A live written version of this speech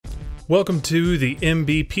Welcome to the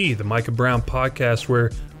MBP, the Micah Brown podcast,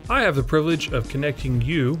 where I have the privilege of connecting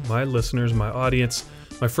you, my listeners, my audience,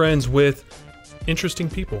 my friends, with interesting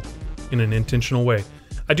people in an intentional way.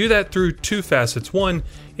 I do that through two facets. One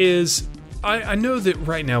is I know that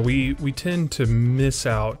right now we tend to miss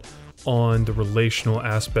out on the relational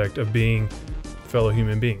aspect of being fellow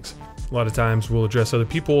human beings. A lot of times we'll address other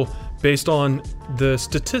people based on the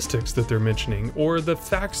statistics that they're mentioning or the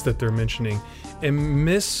facts that they're mentioning and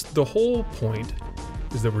miss the whole point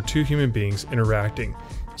is that we're two human beings interacting.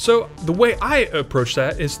 So the way I approach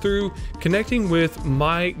that is through connecting with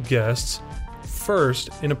my guests first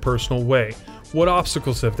in a personal way. What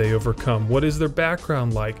obstacles have they overcome? What is their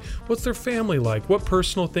background like? What's their family like? What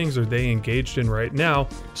personal things are they engaged in right now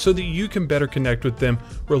so that you can better connect with them,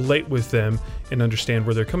 relate with them, and understand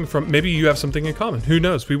where they're coming from? Maybe you have something in common. Who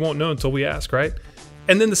knows? We won't know until we ask, right?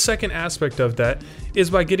 And then the second aspect of that is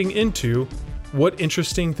by getting into what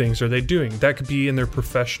interesting things are they doing. That could be in their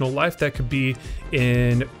professional life. That could be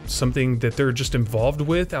in something that they're just involved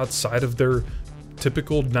with outside of their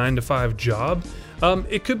typical 9-to-5 job.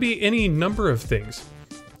 It could be any number of things.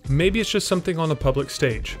 Maybe it's just something on the public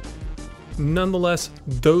stage. Nonetheless,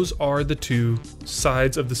 those are the two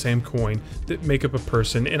sides of the same coin that make up a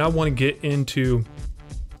person, and I want to get into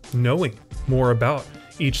knowing more about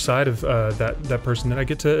each side of that person that I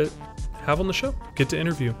get to have on the show, get to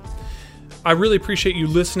interview. I really appreciate you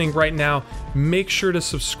listening right now. Make sure to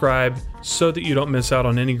subscribe so that you don't miss out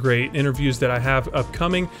on any great interviews that I have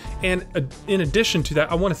upcoming. And in addition to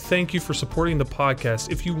that, I want to thank you for supporting the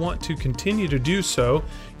podcast. If you want to continue to do so,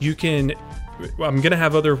 you can. I'm going to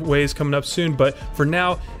have other ways coming up soon, but for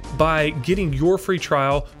now, by getting your free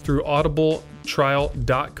trial through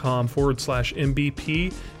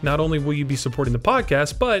audibletrial.com/MBP, not only will you be supporting the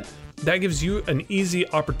podcast, but that gives you an easy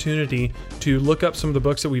opportunity to look up some of the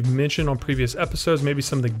books that we've mentioned on previous episodes, maybe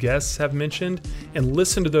some of the guests have mentioned, and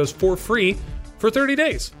listen to those for free for 30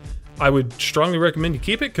 days. I would strongly recommend you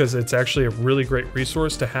keep it because it's actually a really great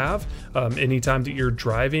resource to have anytime that you're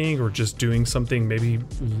driving or just doing something, maybe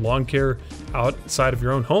lawn care outside of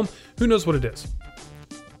your own home. Who knows what it is?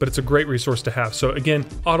 But it's a great resource to have. So again,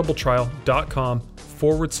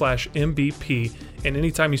 audibletrial.com/MBP. And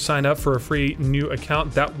anytime you sign up for a free new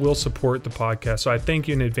account, that will support the podcast. So I thank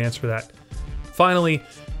you in advance for that. Finally,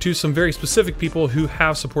 to some very specific people who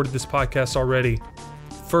have supported this podcast already.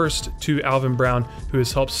 First, to Alvin Brown, who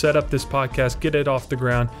has helped set up this podcast, get it off the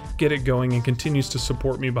ground, get it going, and continues to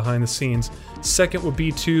support me behind the scenes. Second would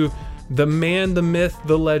be to the man, the myth,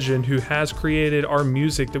 the legend, who has created our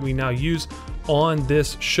music that we now use on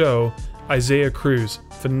this show, Isaiah Cruz.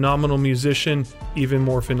 Phenomenal musician, even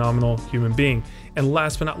more phenomenal human being. And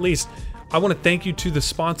last but not least, I want to thank you to the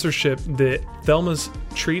sponsorship that Thelma's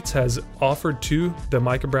Treats has offered to the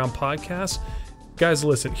Micah Brown podcast. Guys,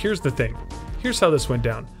 listen, here's the thing. Here's how this went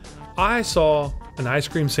down. I saw an ice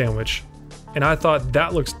cream sandwich, and I thought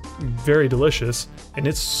that looks very delicious, and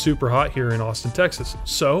it's super hot here in Austin, Texas.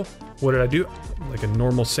 So what did I do? Like a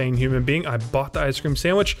normal, sane human being, I bought the ice cream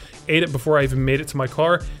sandwich, ate it before I even made it to my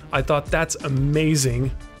car. I thought, that's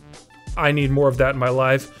amazing. I need more of that in my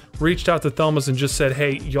life. Reached out to Thelma's and just said,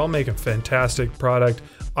 hey, y'all make a fantastic product.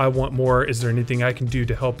 I want more. Is there anything I can do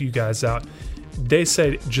to help you guys out? They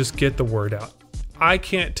said, just get the word out. I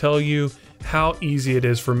can't tell you how easy it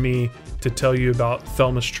is for me to tell you about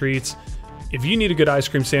Thelma's Treats. If you need a good ice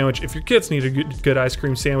cream sandwich, if your kids need a good ice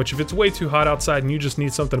cream sandwich, if it's way too hot outside and you just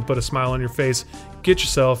need something to put a smile on your face, get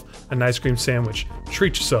yourself an ice cream sandwich.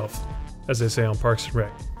 Treat yourself, as they say on Parks and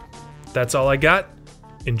Rec. That's all I got.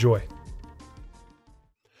 Enjoy.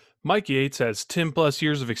 Mike Yates has 10 plus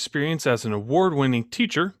years of experience as an award-winning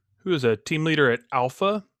teacher who is a team leader at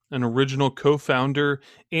Alpha, an original co-founder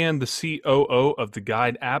and the COO of the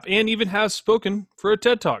Guide app, and even has spoken for a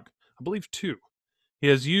TED Talk, I believe 2. He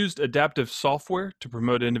has used adaptive software to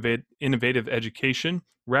promote innovative education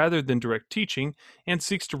rather than direct teaching, and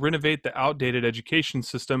seeks to renovate the outdated education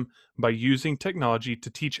system by using technology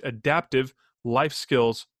to teach adaptive life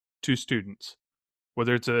skills to students.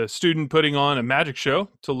 Whether it's a student putting on a magic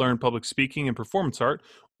show to learn public speaking and performance art,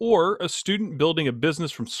 or a student building a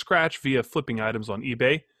business from scratch via flipping items on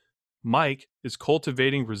eBay, Mike is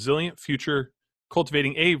cultivating a resilient future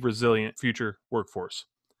workforce.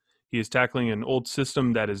 He is tackling an old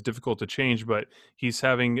system that is difficult to change, but he's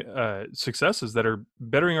having successes that are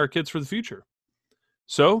bettering our kids for the future.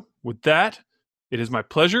 So, with that, it is my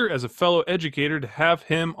pleasure as a fellow educator to have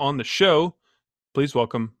him on the show. Please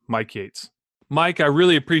welcome Mike Yates. Mike, I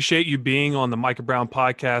really appreciate you being on the Micah Brown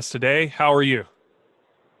podcast today. How are you?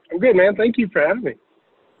 I'm good, man. Thank you for having me.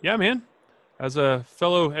 Yeah, man. As a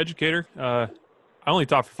fellow educator, I only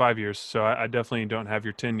taught for 5 years, so I definitely don't have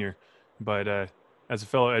your tenure. But as a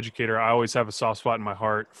fellow educator, I always have a soft spot in my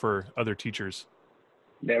heart for other teachers.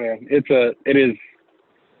 Yeah, man, it's an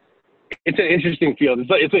interesting field.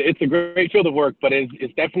 It's a great field of work, but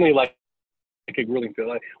it's definitely like a grueling field.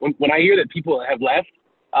 Like when I hear that people have left,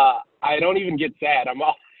 I don't even get sad. I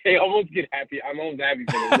almost get happy. I'm almost happy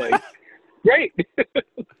for them. Like, great.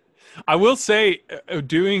 I will say,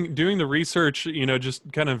 doing the research,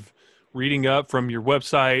 just kind of reading up from your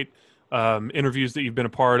website, interviews that you've been a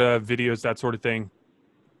part of, videos, that sort of thing,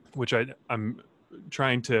 which I'm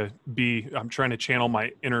trying to channel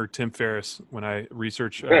my inner Tim Ferriss when I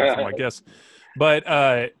research for my guests. But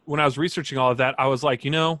when I was researching all of that, I was like,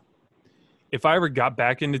 if I ever got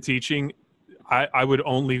back into teaching, I would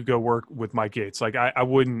only go work with Mike Yates. Like I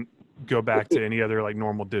wouldn't go back to any other like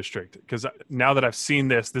normal district, because now that I've seen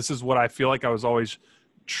this is what I feel like I was always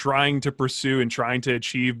trying to pursue and trying to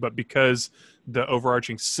achieve. But because the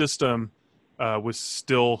overarching system was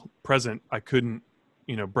still present, I couldn't,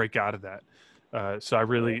 break out of that. So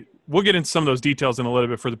we'll get into some of those details in a little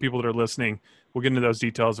bit for the people that are listening. We'll get into those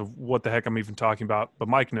details of what the heck I'm even talking about, but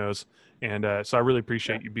Mike knows. And so I really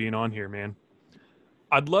appreciate you being on here, man.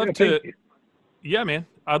 I'd love man.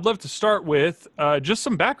 I'd love to start with just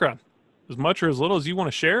some background, as much or as little as you want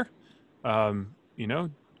to share.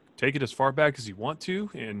 Take it as far back as you want to,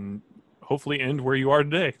 and hopefully end where you are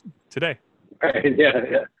today.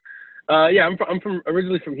 Yeah. I'm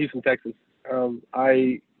originally from Houston, Texas.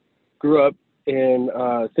 I grew up in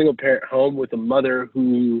a single parent home with a mother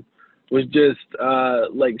who was just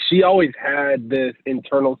she always had this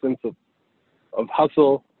internal sense of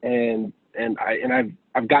hustle, and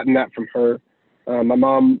I've gotten that from her. My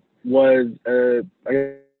mom was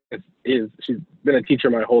she's been a teacher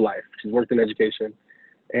my whole life. She's worked in education,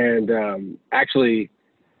 and actually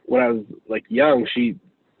when I was like young, she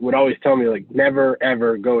would always tell me like, never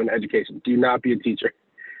ever go into education. Do not be a teacher.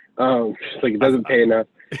 She's like, it doesn't pay enough.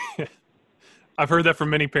 I've heard that from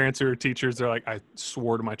many parents who are teachers. They're like, I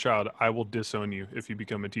swore to my child, I will disown you if you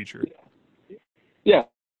become a teacher. Yeah,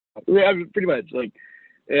 pretty much.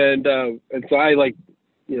 And so I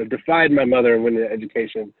defied my mother and went into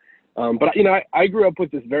education. But I grew up with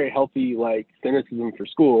this very healthy cynicism for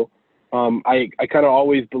school. I kind of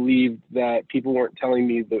always believed that people weren't telling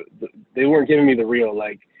me they weren't giving me the real.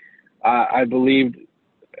 I believed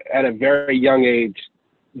at a very young age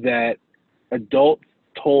that adults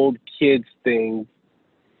told kids things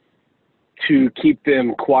to keep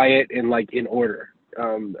them quiet and in order.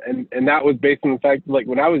 And that was based on the fact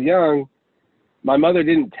when I was young, my mother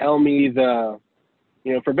didn't tell me for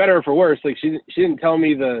better or for worse, she didn't tell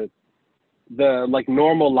me the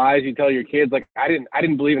normal lies you tell your kids. I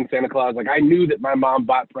didn't believe in Santa Claus. I knew that my mom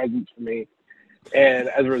bought presents for me. And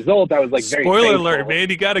as a result, I was very spoiler thankful. Alert, man,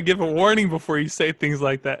 you got to give a warning before you say things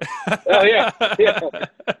like that. Oh yeah.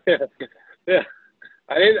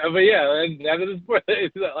 I didn't, but yeah, after the spoiler,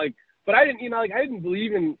 it's but I didn't, I didn't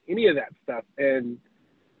believe in any of that stuff. And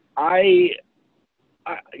I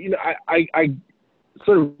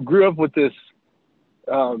sort of grew up with this,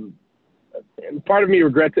 and part of me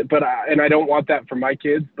regrets it, but I don't want that for my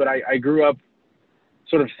kids, but I grew up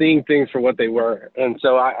sort of seeing things for what they were. And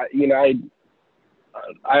so I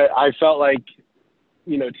felt like,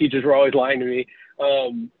 teachers were always lying to me.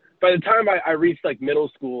 By the time I reached middle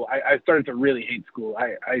school, I started to really hate school.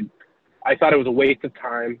 I thought it was a waste of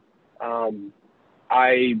time.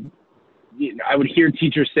 I would hear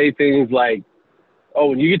teachers say things like, "Oh,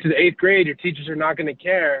 when you get to the 8th grade, your teachers are not going to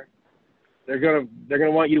care. They're gonna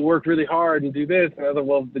want you to work really hard and do this." And I was like,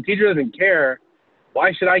 "Well, if the teacher doesn't care,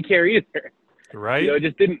 why should I care either?" Right. It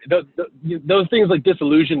just didn't. Those things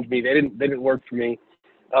disillusioned me. They didn't work for me.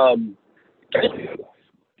 I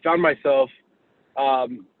found myself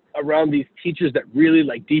around these teachers that really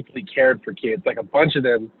deeply cared for kids, a bunch of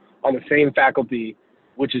them on the same faculty,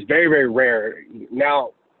 which is very, very rare.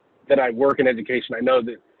 Now that I work in education, I know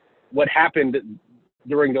that what happened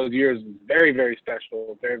during those years was very, very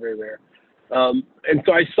special, very, very rare. And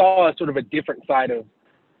so I saw sort of a different side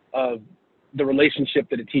of the relationship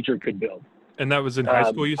that a teacher could build. And that was in high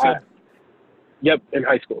school, you said? Yep, in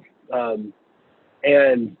high school.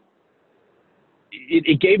 And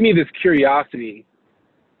it gave me this curiosity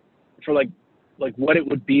for what it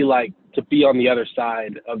would be like to be on the other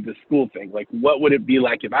side of the school thing. What would it be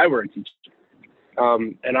like if I were a teacher?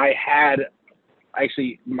 And I had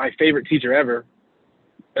actually my favorite teacher ever.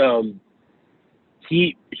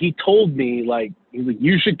 He told me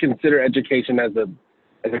you should consider education as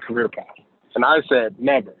a career path. And I said,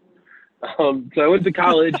 never. So I went to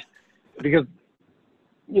college because,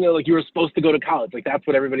 you were supposed to go to college. That's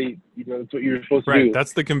what everybody, that's what you were supposed to do. Right.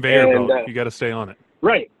 That's the conveyor belt. You got to stay on it.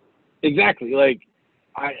 Right. Exactly.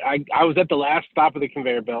 I was at the last stop of the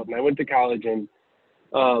conveyor belt, and I went to college, and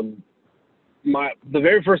the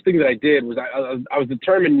very first thing that I did was I was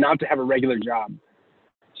determined not to have a regular job.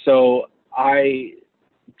 So I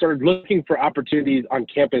started looking for opportunities on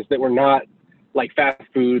campus that were not like fast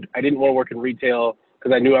food. I didn't want to work in retail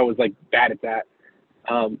because I knew I was like bad at that.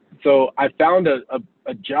 So I found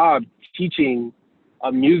a job teaching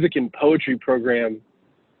a music and poetry program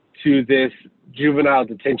to this juvenile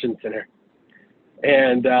detention center.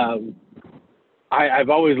 And I've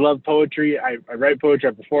always loved poetry. I write poetry,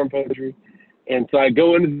 I perform poetry. And so I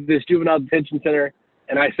go into this juvenile detention center,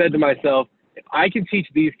 and I said to myself, if I can teach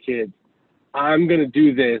these kids, I'm going to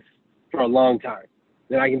do this for a long time.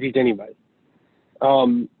 Then I can teach anybody.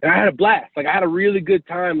 And I had a blast. Like, I had a really good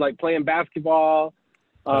time, like, playing basketball.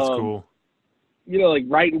 That's cool. You know, like,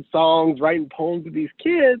 writing songs, writing poems with these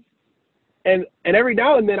kids. And every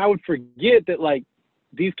now and then I would forget that, like,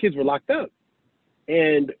 these kids were locked up.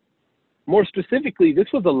 And more specifically, this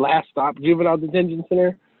was the last stop juvenile detention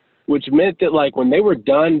center, which meant that, like, when they were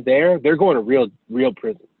done there, they're going to real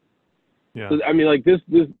prison. Yeah. So, I mean, like, this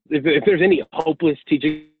if there's any hopeless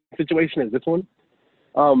teaching situation as this one,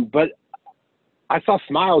 but I saw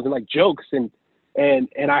smiles and, like, jokes and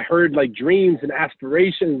I heard, like, dreams and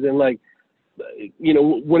aspirations, and, like, you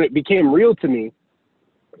know, when it became real to me,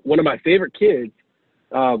 one of my favorite kids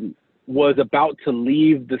was about to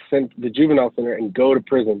leave the juvenile center and go to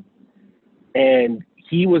prison, and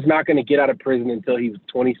he was not going to get out of prison until he was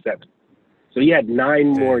 27. So he had 9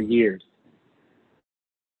 more years.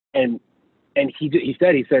 And he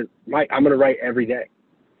said, Mike, I'm going to write every day.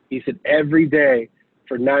 He said, every day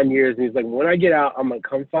for 9 years. And he's like, when I get out, I'm going to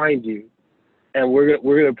come find you, and we're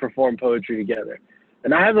going to perform poetry together.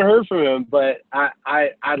 And I haven't heard from him, but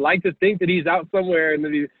I'd like to think that he's out somewhere, and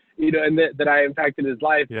that he, you know, and that I impacted his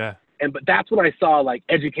life. Yeah. But that's when I saw, like,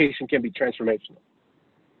 education can be transformational.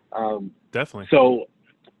 Definitely. So,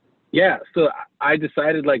 yeah. So I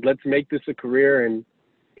decided, like, let's make this a career, and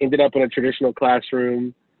ended up in a traditional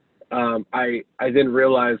classroom. I then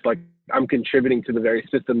realized, like, I'm contributing to the very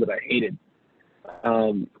system that I hated.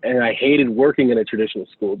 And I hated working in a traditional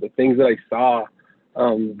school. The things that I saw,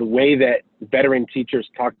 the way that veteran teachers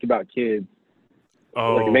talked about kids,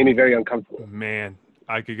 like, it made me very uncomfortable. Man,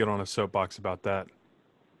 I could get on a soapbox about that.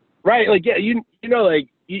 Right. Like, yeah, you know, like,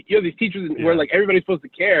 you have these teachers where, like, everybody's supposed to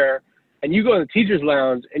care, and you go in the teacher's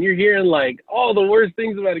lounge and you're hearing, like, all the worst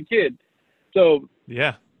things about a kid. So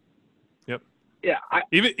yeah. Yep. Yeah.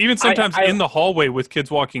 Even sometimes in the hallway with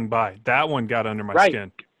kids walking by, that one got under my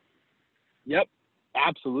skin. Yep.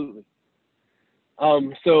 Absolutely.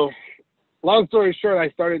 So long story short,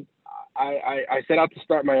 I set out to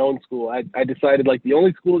start my own school. I decided, like, the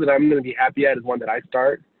only school that I'm going to be happy at is one that I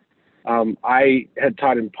start. I had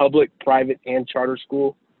taught in public, private, and charter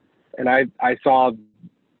school, and I saw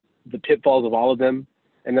the pitfalls of all of them.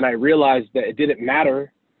 And then I realized that it didn't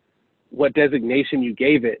matter what designation you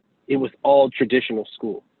gave it. It was all traditional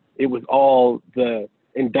school. It was all the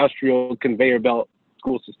industrial conveyor belt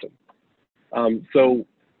school system. So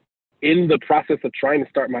in the process of trying to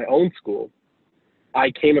start my own school, I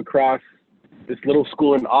came across this little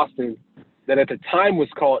school in Austin that at the time was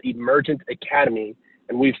called Emergent Academy,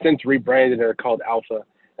 and we've since rebranded it called Alpha.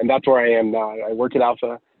 And that's where I am now. I work at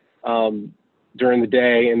Alpha during the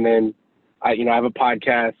day, and then I have a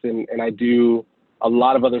podcast, and I do a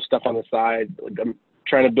lot of other stuff on the side. Like, I'm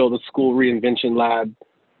trying to build a school reinvention lab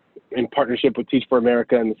in partnership with Teach for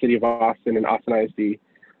America and the city of Austin and Austin ISD,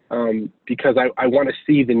 because I want to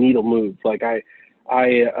see the needle move. Like, I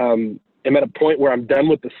am at a point where I'm done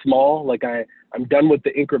with the small, like I'm done with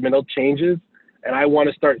the incremental changes, and I want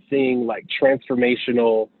to start seeing, like,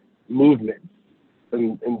 transformational movement.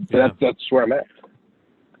 And so that's where I'm at.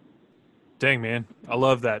 Dang, man. I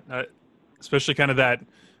love that. Especially kind of that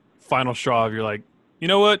final straw of, you're like, you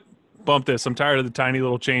know what? Bump this. I'm tired of the tiny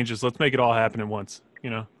little changes. Let's make it all happen at once, you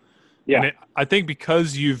know? Yeah. And I think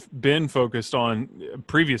because you've been focused on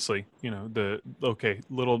previously, you know, the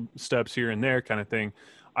little steps here and there kind of thing,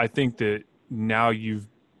 I think that now you've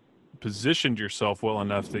positioned yourself well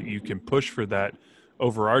enough that you can push for that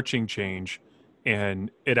overarching change, and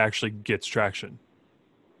it actually gets traction.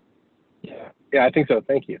 Yeah, I think so.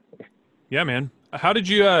 Thank you. Yeah, man. How did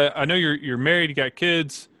you? I know you're married. You got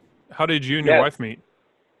kids. How did you and your wife meet?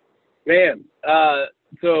 Man,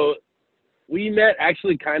 so we met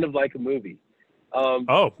actually kind of like a movie.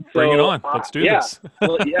 Bring it on. Let's do this.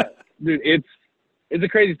 Well, yeah, dude, it's a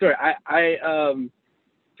crazy story.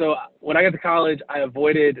 So when I got to college, I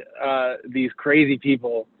avoided these crazy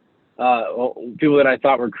people, people that I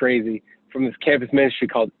thought were crazy, from this campus ministry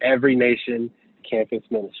called Every Nation Campus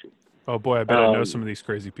Ministry. Oh boy, I bet I know some of these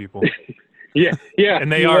crazy people. Yeah, yeah.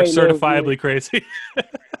 And they You are might know, certifiably crazy.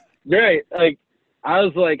 right. Like, I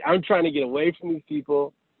was like, I'm trying to get away from these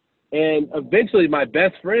people. And eventually my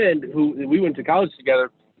best friend, who we went to college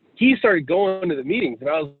together, he started going to the meetings. And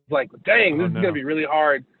I was like, dang, this is going to be really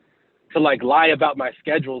hard to like lie about my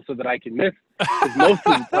schedule so that I can miss. Because most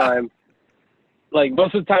of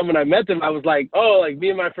the time when I met them, I was like, oh, like me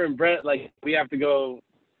and my friend Brett, like we have to go.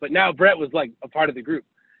 But now Brett was like a part of the group.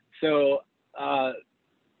 So I'll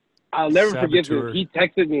never forget this. He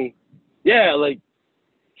texted me. Yeah, like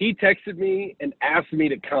he texted me and asked me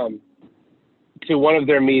to come to one of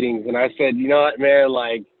their meetings. And I said, you know what, man,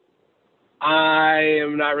 like I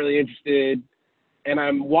am not really interested. And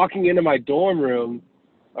I'm walking into my dorm room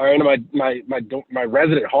or into my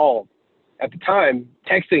resident hall at the time,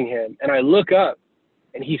 texting him. And I look up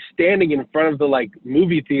and he's standing in front of the like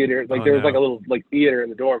movie theater. Like there was like a little like theater in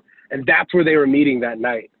the dorm. And that's where they were meeting that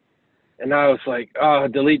night. And I was like, oh,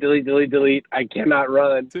 delete. I cannot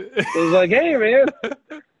run. It was like, hey, man,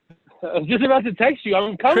 I was just about to text you.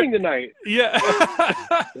 I'm coming tonight. Yeah.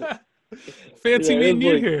 Fancy meeting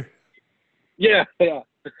you here. Yeah.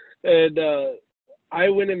 And I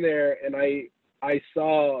went in there and I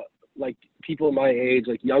saw like people my age,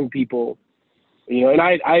 like young people, you know, and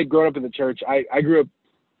I had grown up in the church. I grew up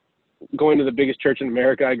going to the biggest church in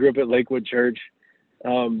America. I grew up at Lakewood Church.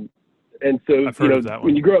 And so, you know,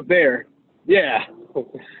 when you grow up there,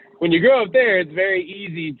 when you grow up there, it's very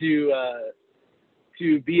easy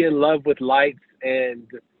to be in love with lights and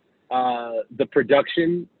the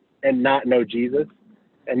production and not know Jesus.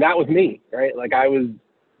 And that was me, right? Like I was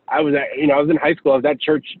in high school. I was at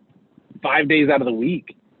church 5 days out of the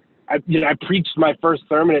week. I preached my first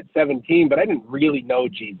sermon at 17, but I didn't really know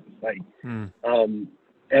Jesus. Like, and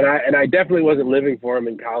I definitely wasn't living for him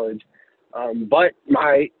in college. But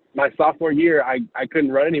my sophomore year, I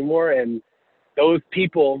couldn't run anymore. And those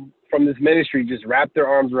people from this ministry just wrapped their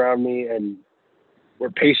arms around me and were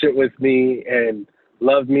patient with me and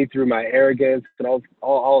loved me through my arrogance and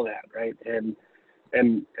all that, right? And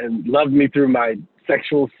loved me through my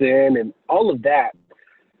sexual sin and all of that.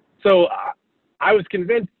 So I was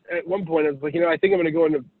convinced at one point. I was like, I think I'm going to go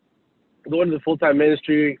into the full-time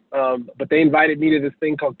ministry. But they invited me to this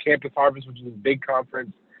thing called Campus Harvest, which is a big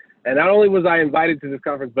conference. And not only was I invited to this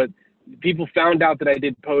conference, but people found out that I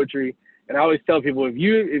did poetry. And I always tell people, if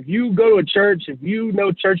you go to a church, if you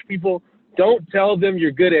know church people, don't tell them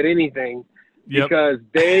you're good at anything, because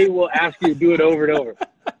they will ask you to do it over and over.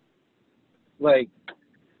 Like,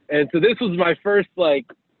 and so this was my first, like,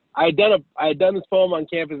 I had done this poem on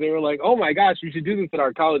campus. They were like, oh my gosh, you should do this at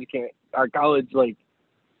our college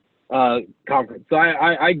conference. So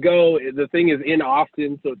I go. The thing is in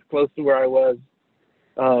Austin, so it's close to where I was.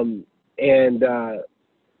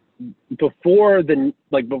 Before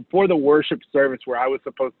the worship service where I was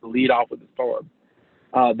supposed to lead off with this poem,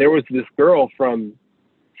 there was this girl from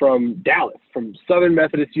Dallas, from Southern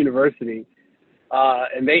Methodist University,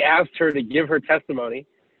 and they asked her to give her testimony,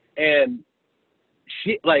 and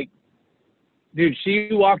she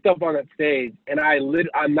walked up on that stage, and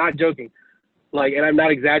I'm not joking, like, and I'm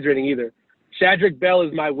not exaggerating either. Shadrach Bell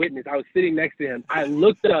is my witness. I was sitting next to him. I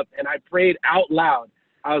looked up and I prayed out loud.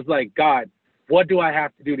 I was like, God, what do I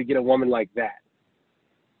have to do to get a woman like that?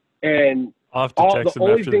 And I'll have to text him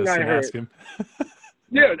after this and ask him.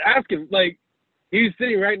 Yeah, ask him. Like, he was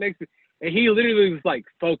sitting right next to me, and he literally was like,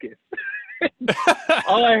 focus.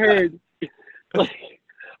 All I heard, like,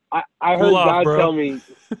 I heard God tell me,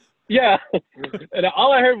 yeah. And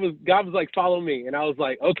all I heard was God was like, follow me. And I was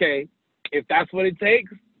like, okay, if that's what it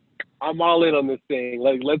takes, I'm all in on this thing.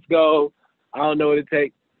 Like, let's go. I don't know what it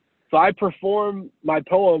takes. So I performed my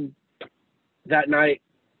poem that night,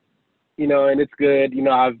 and it's good.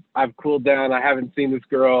 I've cooled down. I haven't seen this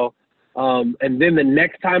girl. And then the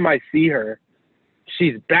next time I see her,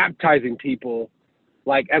 she's baptizing people,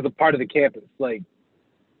 like, as a part of the campus. Like,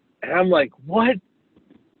 and I'm like, what?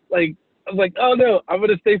 Like, I was like, oh no, I'm going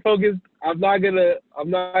to stay focused. I'm not even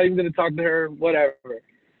going to talk to her, whatever.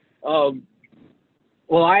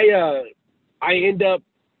 Well, I end up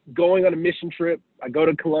going on a mission trip. I go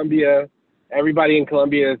to Columbia. Everybody in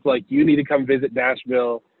Columbia is like, you need to come visit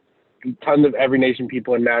Nashville. Tons of Every Nation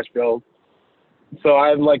people in Nashville. So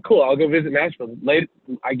I'm like, cool, I'll go visit Nashville.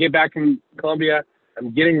 I get back from Columbia.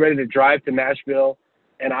 I'm getting ready to drive to Nashville,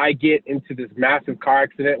 and I get into this massive car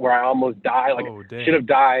accident where I almost die. Like, should have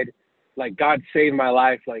died. Like, God saved my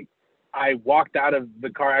life. Like, I walked out of the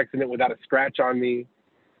car accident without a scratch on me.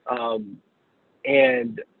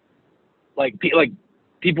 And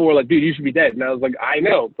people were like, dude, you should be dead. And I was like, I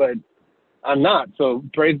know, but I'm not. So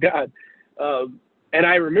praise God. And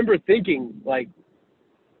I remember thinking, like,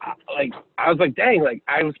 I was like, dang, like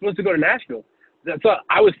I was supposed to go to Nashville. So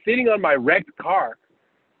I was sitting on my wrecked car,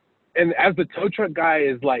 and as the tow truck guy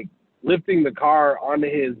is like lifting the car onto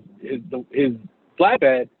his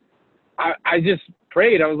flatbed, I just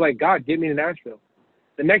prayed. I was like, God, get me to Nashville.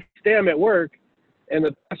 The next day I'm at work, and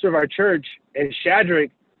the pastor of our church and Shadrach,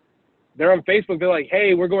 they're on Facebook. They're like,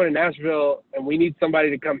 hey, we're going to Nashville, and we need somebody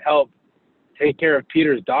to come help take care of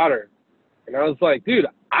Peter's daughter. And I was like, dude,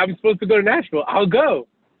 I'm supposed to go to Nashville. I'll go.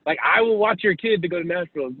 Like, I will watch your kid to go to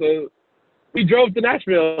Nashville. So we drove to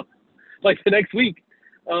Nashville like the next week.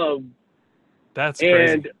 That's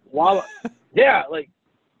crazy. And while, yeah, like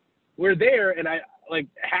we're there, and I like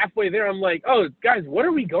halfway there, I'm like, oh, guys, what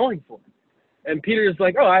are we going for? And Peter's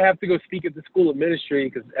like, oh, I have to go speak at the School of Ministry,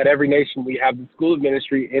 because at Every Nation we have the School of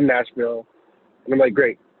Ministry in Nashville. And I'm like,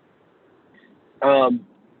 great.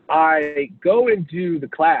 I go into the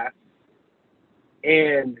class,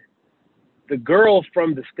 and the girl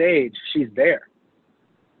from the stage, she's there.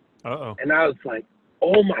 Uh-oh. And I was like,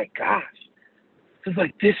 oh my gosh. It's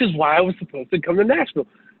like, this is why I was supposed to come to Nashville.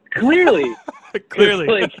 Clearly. Clearly.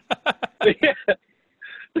 Like, yeah,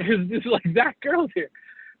 because this is like, that girl's here.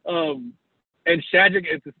 And Shadrach,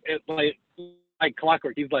 it's like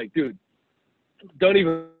clockwork. He's like, dude, don't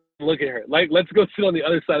even look at her. Like, let's go sit on the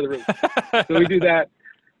other side of the room. So we do that.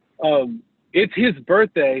 It's his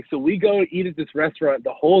birthday, so we go eat at this restaurant.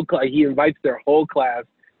 The whole he invites their whole class,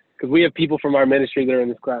 because we have people from our ministry that are in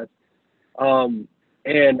this class.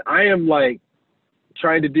 And I am like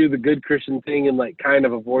trying to do the good Christian thing and like kind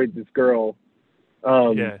of avoid this girl.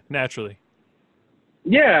 Yeah, naturally.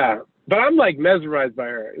 Yeah, but I'm like mesmerized by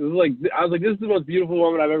her. It was like, I was like, this is the most beautiful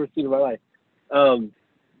woman I've ever seen in my life. And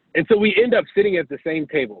so we end up sitting at the same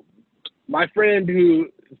table. My friend, who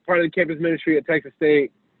is part of the campus ministry at Texas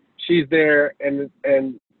State, she's there, and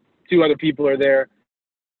two other people are there.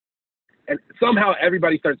 And somehow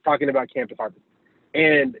everybody starts talking about Campus Harvest.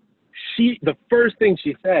 And the first thing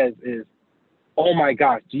she says is, oh my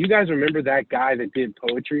gosh, do you guys remember that guy that did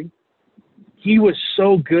poetry? He was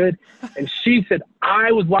so good. And she said,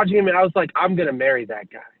 I was watching him, and I was like, I'm going to marry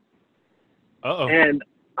that guy. Uh-oh. And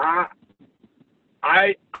I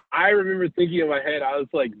remember thinking in my head, I was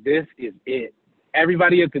like, this is it.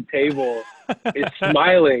 Everybody at the table is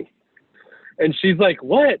smiling. And she's like,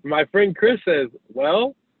 what? My friend Chris says,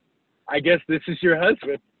 well, I guess this is your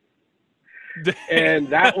husband. And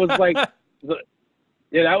that was like, that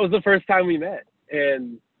was the first time we met.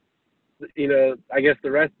 And, you know, I guess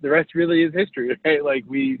the rest really is history, right? Like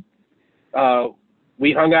we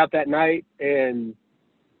hung out that night, and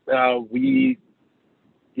we,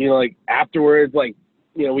 you know, like afterwards, like,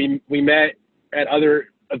 you know, we met at other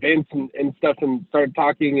events and stuff and started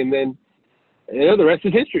talking, and then, you know, the rest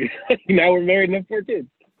is history. Now we're married and have 4 kids.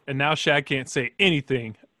 And now Shad can't say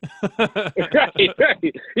anything. Right.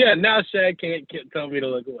 Yeah, now Shad can't tell me to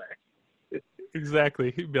look away.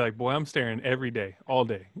 Exactly. He'd be like, boy, I'm staring every day, all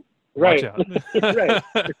day. Right. Watch out. Right.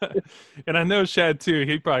 And I know Shad, too,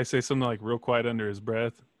 he'd probably say something like real quiet under his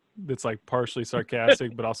breath that's like partially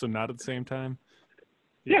sarcastic, but also not at the same time.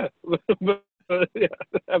 Yeah. Yeah,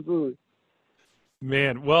 absolutely.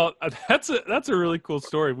 Man, well, that's a really cool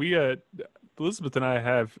story. We Elizabeth and I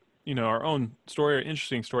have, you know, our own story,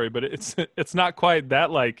 interesting story, but it's not quite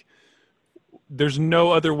that, like, there's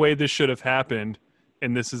no other way this should have happened,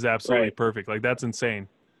 and this is absolutely Right. perfect. Like, that's insane,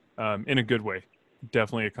 in a good way.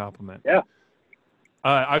 Definitely a compliment. Yeah.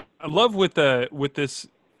 I love with my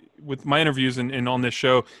interviews and on this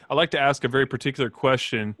show, I like to ask a very particular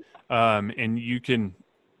question, and you can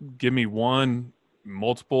give me one,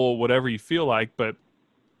 multiple, whatever you feel like, but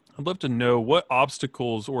I'd love to know what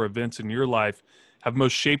obstacles or events in your life have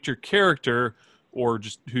most shaped your character or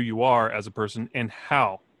just who you are as a person, and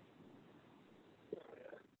how.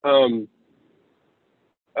 I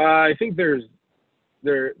think there's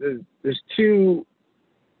two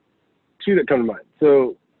that come to mind.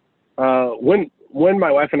 So when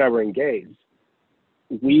my wife and I were engaged,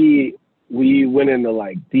 we went into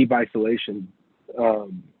like deep isolation,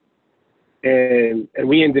 and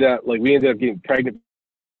we ended up getting pregnant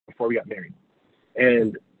before we got married.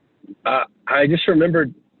 And I just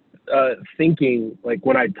remembered thinking, like,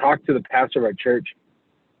 when I talked to the pastor of our church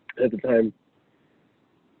at the time,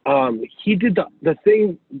 he did the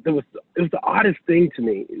thing that was the oddest thing to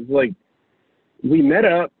me. It was like, we met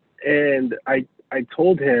up, and I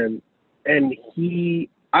told him, and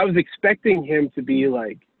I was expecting him to be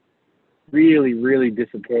like really, really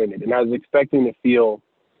disappointed, and I was expecting to feel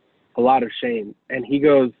a lot of shame. And he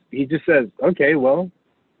just says, okay, well,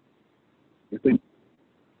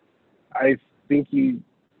 I think you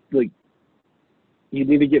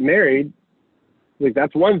need to get married. Like,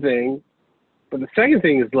 that's one thing. But the second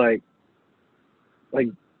thing is like,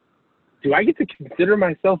 do I get to consider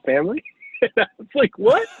myself family? It's like,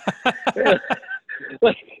 what?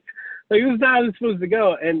 like this is not how it's supposed to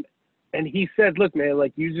go. And he said, look, man,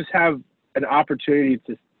 like, you just have an opportunity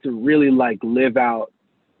to really like live out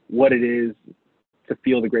what it is to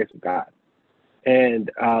feel the grace of God. And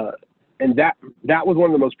that was one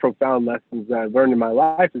of the most profound lessons that I learned in my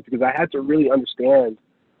life, is because I had to really understand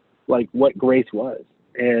like what grace was.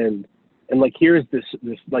 And like, here's this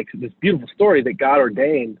beautiful story that God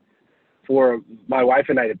ordained for my wife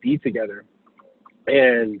and I to be together.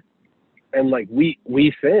 And like, we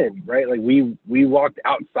sinned, right? Like we walked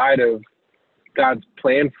outside of God's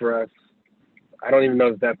plan for us. I don't even know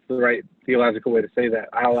if that's the right theological way to say that.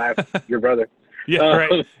 I'll ask your brother. Yeah,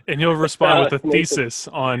 right. And you'll respond with a thesis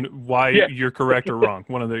on why you're correct or wrong,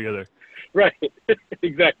 one or the other. Right,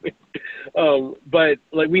 exactly. But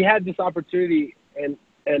like, we had this opportunity, and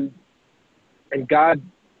God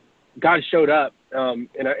showed up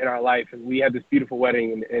in our life, and we had this beautiful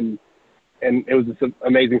wedding, and it was this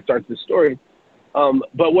amazing start to the story.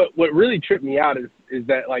 But what really tripped me out is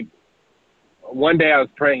that, like, one day I was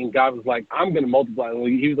praying, and God was like, I'm going to multiply. And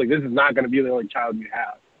he was like, this is not going to be the only child you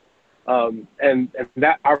have. And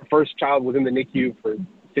that our first child was in the NICU for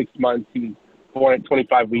 6 months. He was born at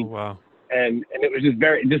 25 weeks. Oh, wow. And it was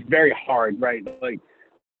just very hard, right? Like,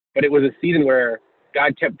 but it was a season where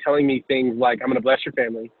God kept telling me things like, I'm going to bless your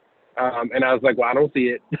family. And I was like, well, I don't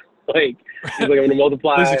see it. Like, he's like, I'm going to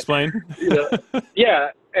multiply. Please explain. You know?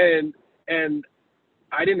 Yeah. And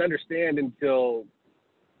I didn't understand until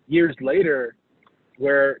years later,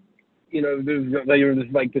 where, you know, there was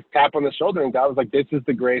like this tap on the shoulder, and God was like, this is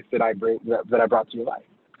the grace that I bring, that I brought to your life.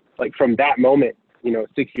 Like, from that moment, you know,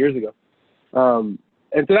 6 years ago.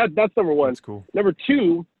 And so that's number one. That's cool. Number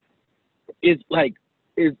two is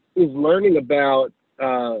learning about,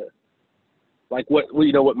 like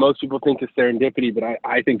what most people think is serendipity, but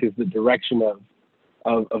I think is the direction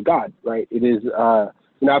of God, right? It is, I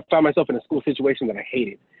found myself in a school situation that I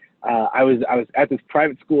hated. I was at this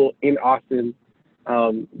private school in Austin,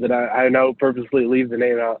 that I know purposely leave the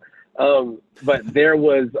name out. But there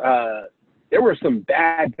were some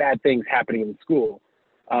bad things happening in the school.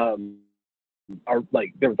 There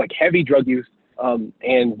was like heavy drug use, and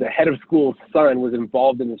the head of school's son was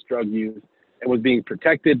involved in this drug use and was being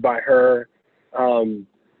protected by her. And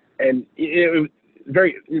it was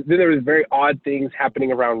there was very odd things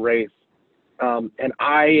happening around race. And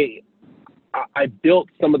I built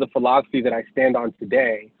some of the philosophy that I stand on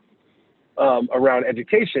today, around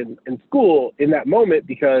education and school in that moment,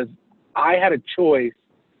 because I had a choice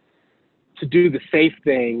to do the safe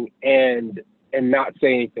thing and not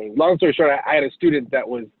say anything. Long story short, I had a student that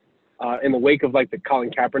was, in the wake of like the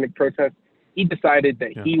Colin Kaepernick protest, he decided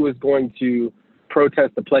that he was going to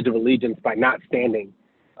protest the Pledge of Allegiance by not standing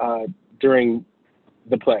during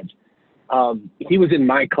the pledge. He was in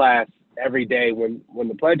my class every day when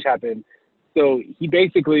the pledge happened. So he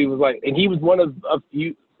basically was like, and he was one of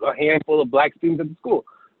a handful of black students at the school.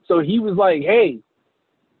 So he was like, hey,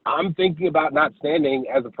 I'm thinking about not standing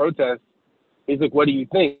as a protest. He's like, what do you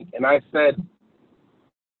think? And I said,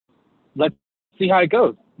 let's see how it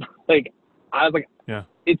goes. Like, I was like, yeah,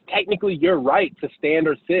 it's technically your right to stand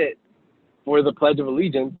or sit for the Pledge of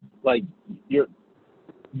Allegiance. Like, you're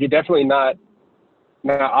definitely not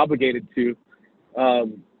obligated to.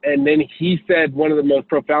 And then he said one of the most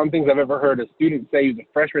profound things I've ever heard a student say. He was a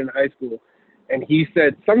freshman in high school. And he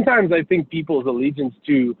said, sometimes I think people's allegiance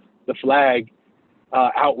to the flag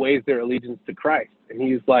outweighs their allegiance to Christ. And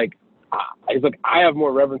he's like, I have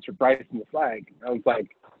more reverence for Christ than the flag. I was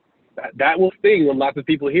like, that will sting when lots of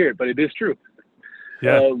people hear it, but it is true.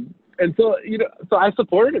 Yeah. And so, so I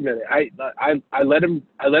supported him in it. I let him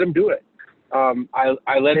do it.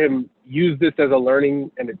 I let him use this as a learning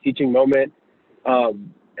and a teaching moment.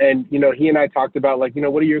 And, he and I talked about, like,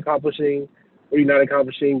 what are you accomplishing? What are you not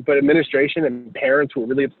accomplishing? But administration and parents were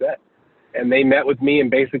really upset. And they met with me and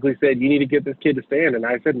basically said, you need to get this kid to stand. And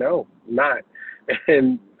I said, no, I'm not.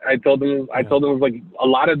 And I told them, like, a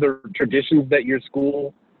lot of the traditions that your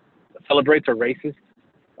school celebrates are racist.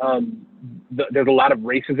 There's a lot of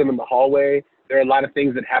racism in the hallway. There are a lot of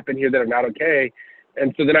things that happen here that are not okay.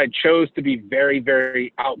 And so then I chose to be very,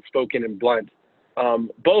 very outspoken and blunt,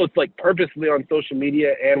 both like purposely on social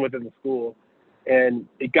media and within the school. And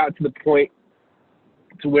it got to the point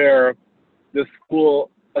to where the school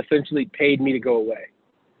essentially paid me to go away.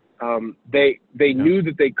 They knew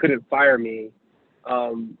that they couldn't fire me,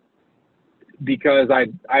 because I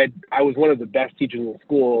was one of the best teachers in the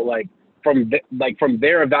school. Like, from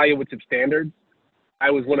their evaluative standards,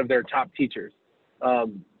 I was one of their top teachers.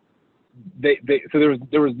 so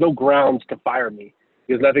there was no grounds to fire me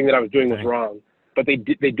because nothing that I was doing was wrong. But they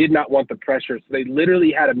did not want the pressure. So they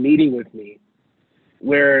literally had a meeting with me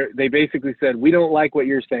where they basically said, we don't like what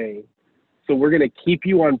you're saying, so we're going to keep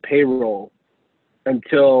you on payroll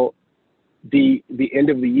until the end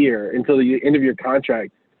of the year, until the end of your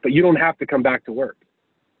contract, but you don't have to come back to work.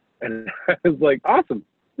 And I was like, awesome.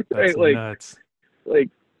 That's like, nuts. Like,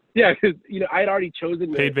 yeah, because I had already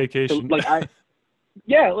chosen paid vacation. I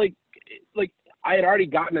had already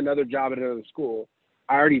gotten another job at another school.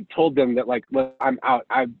 I already told them that like, look, I'm out.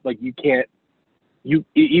 You can't.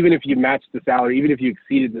 Even if you matched the salary, even if you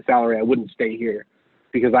exceeded the salary, I wouldn't stay here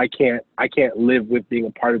because I can't live with being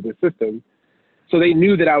a part of the system. So they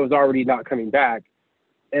knew that I was already not coming back,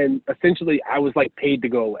 and essentially I was like paid to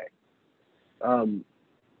go away.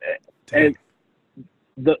 And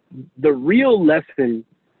the real lesson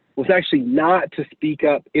was actually not to speak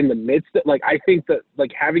up in the midst of, like, I think that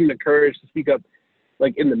like having the courage to speak up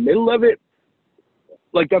like in the middle of it,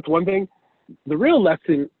 like that's one thing. The real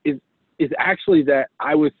lesson is actually that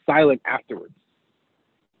I was silent afterwards.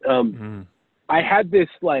 I had this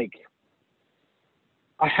like,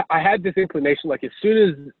 I had this inclination, like as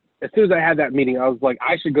soon as I had that meeting, I was like,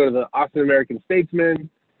 I should go to the Austin American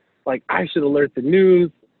Statesman. Like I should alert the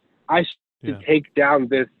news. I should take down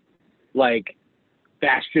this like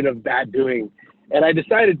bastion of bad doing. And I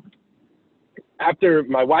decided after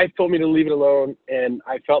my wife told me to leave it alone, and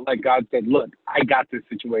I felt like God said, look, I got this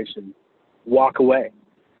situation, walk away.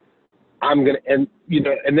 And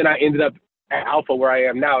then I ended up at Alpha, where I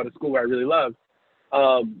am now, at a school where I really love.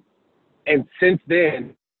 And since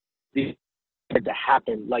then, it started to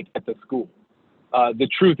happen, like at the school. The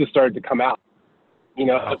truth has started to come out.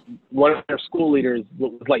 One of their school leaders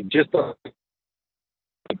was like just from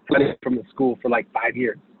the school for like 5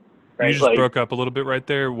 years. Right? You just broke up a little bit right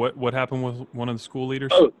there. What happened with one of the school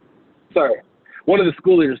leaders? Oh, sorry. One of the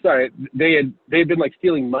school leaders, sorry. They had been like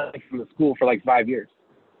stealing money from the school for like 5 years.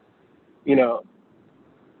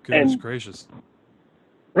 Goodness gracious.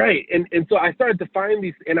 Right. And so I started to find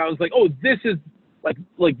these, and I was like, oh, this is like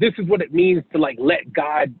this is what it means to like let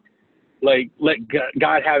God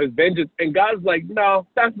have his vengeance. And God's like, no,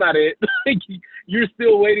 that's not it. Like you're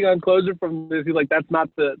still waiting on closure from this. He's like, that's not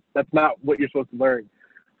what you're supposed to learn.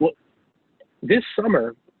 Well, this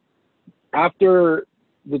summer, after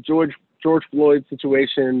the George Floyd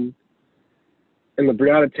situation and the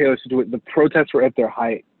Breonna Taylor situation, the protests were at their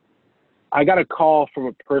height. I got a call from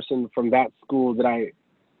a person from that school that I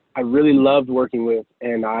really loved working with,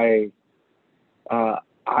 and I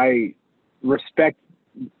respect,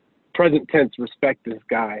 present tense, respect this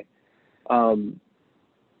guy,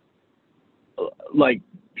 like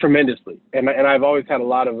tremendously, and I've always had a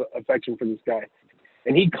lot of affection for this guy.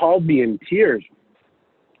 And he called me in tears,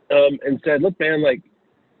 and said, "Look, man, like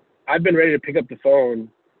I've been ready to pick up the phone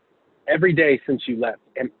every day since you left,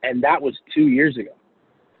 and that was 2 years ago."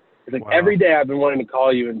 It's like, wow. Every day I've been wanting to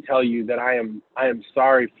call you and tell you that I am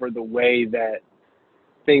sorry for the way that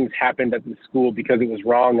things happened at the school because it was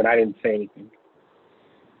wrong and I didn't say anything.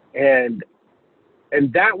 And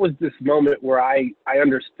that was this moment where I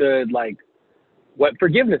understood like what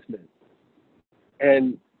forgiveness meant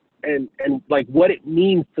and like what it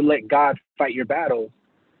means to let God fight your battles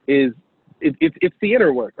is it's the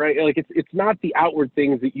inner work, right? Like it's not the outward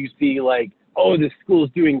things that you see, like, oh, this school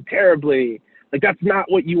is doing terribly. Like, that's not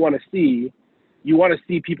what you want to see. You want to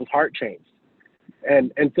see people's heart change.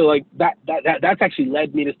 And so like that's actually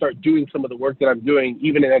led me to start doing some of the work that I'm doing,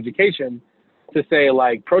 even in education, to say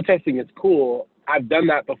like protesting is cool. I've done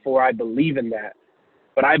that before. I believe in that.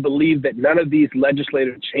 But I believe that none of these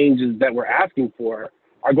legislative changes that we're asking for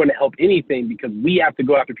are going to help anything because we have to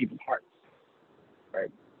go after people's hearts. Right.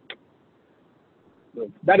 So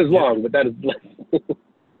that is long, but that is blessed.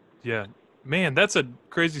 Yeah, man, that's a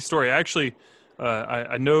crazy story. Actually,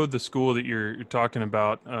 I know the school that you're talking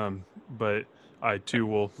about, but I too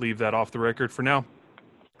will leave that off the record for now.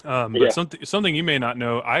 But something you may not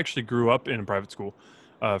know, I actually grew up in a private school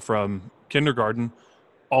from kindergarten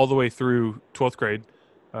all the way through 12th grade,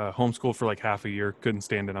 homeschooled for like half a year, couldn't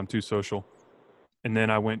stand it. I'm too social. And then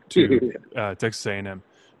I went to Texas A&M,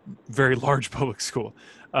 very large public school.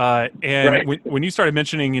 And right. when you started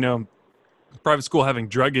mentioning, private school having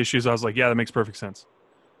drug issues, I was like, yeah, that makes perfect sense.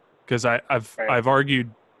 Because I've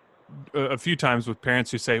argued a few times with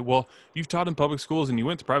parents who say, well, you've taught in public schools and you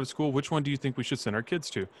went to private school. Which one do you think we should send our kids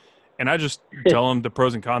to? And I just tell them the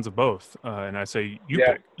pros and cons of both. And I say, you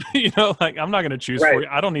pick, like I'm not going to choose for you.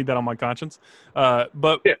 I don't need that on my conscience.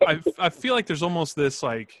 But I feel like there's almost this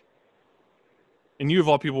like, and you of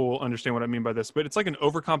all people will understand what I mean by this, but it's like an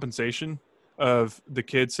overcompensation of the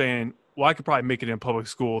kid saying, well, I could probably make it in a public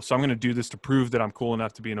school, so I'm going to do this to prove that I'm cool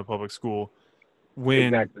enough to be in a public school.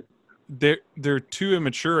 When Exactly. they're too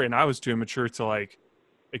immature, and I was too immature to like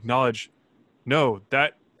acknowledge, no,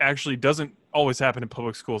 that actually doesn't always happen in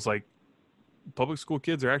public schools. Like public school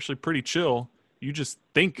kids are actually pretty chill. You just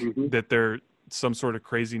think Hmm. that they're some sort of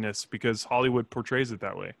craziness because Hollywood portrays it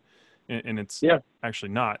that way, and it's Yeah. actually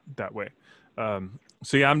not that way.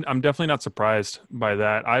 So yeah, I'm definitely not surprised by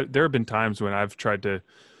that. There have been times when I've tried to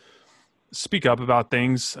speak up about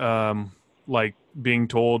things, like being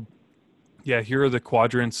told, yeah, here are the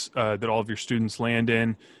quadrants that all of your students land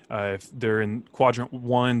in. If they're in quadrant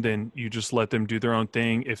 1, then you just let them do their own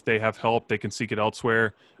thing. If they have help, they can seek it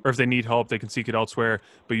elsewhere. Or if they need help, they can seek it elsewhere.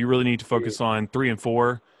 But you really need to focus on 3 and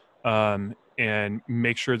 4, and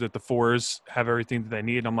make sure that the 4s have everything that they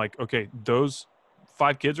need. And I'm like, okay, those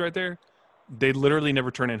 5 kids right there, they literally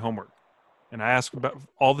never turn in homework. And I ask about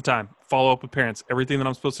all the time, follow up with parents, everything that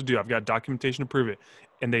I'm supposed to do. I've got documentation to prove it.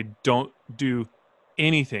 And they don't do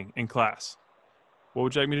anything in class. What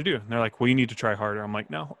would you like me to do? And they're like, well, you need to try harder. I'm like,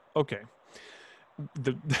 no, okay.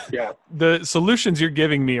 The Yeah. the solutions you're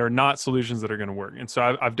giving me are not solutions that are going to work. And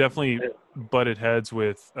so I've definitely butted heads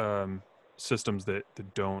with systems that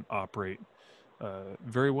don't operate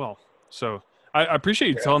very well. So I appreciate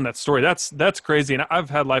you telling that story. That's crazy. And I've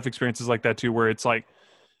had life experiences like that too, where it's like,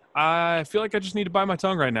 I feel like I just need to bite my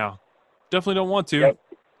tongue right now. Definitely don't want to. Yep.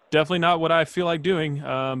 Definitely not what I feel like doing.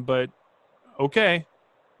 But okay.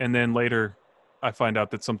 And then later I find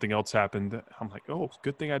out that something else happened. I'm like, oh,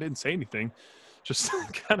 good thing I didn't say anything. Just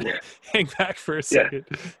kind of hang back for a second.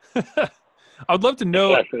 I would love to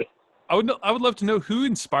know. Exactly. I would love to know who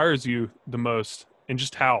inspires you the most and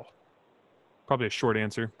just how. Probably a short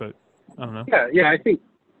answer, but I don't know. Yeah. I think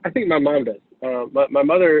my mom does. My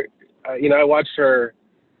mother, I watched her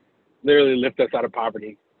literally lift us out of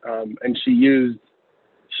poverty, and she used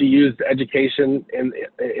education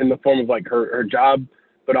in the form of like her job,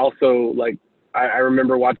 but also like I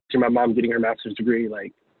remember watching my mom getting her master's degree,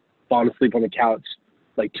 like falling asleep on the couch,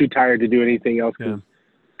 like too tired to do anything else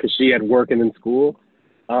because she had work and in school.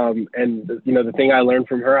 And the thing I learned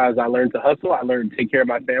from her as I learned to hustle, I learned to take care of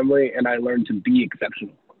my family, and I learned to be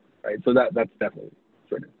exceptional. Right. So that's definitely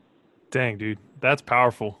sort of. Dang, dude, that's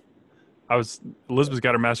powerful. Elizabeth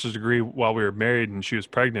got her master's degree while we were married and she was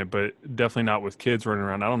pregnant, but definitely not with kids running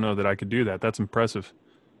around. I don't know that I could do that. That's impressive.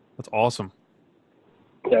 That's awesome.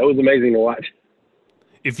 Yeah, it was amazing to watch.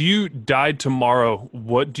 If you died tomorrow,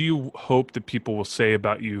 what do you hope that people will say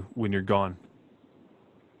about you when you're gone?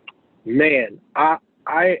 Man, I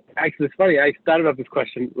actually, it's funny. I started up this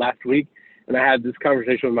question last week, and I had this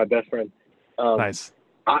conversation with my best friend. Nice.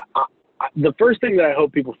 The first thing that I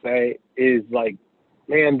hope people say is like,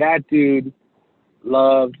 man, that dude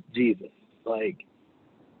loved Jesus. Like,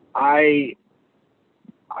 I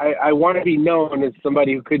want to be known as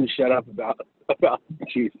somebody who couldn't shut up about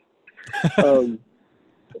Jesus.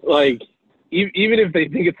 Like, even if they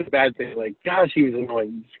think it's a bad thing, like, gosh, he was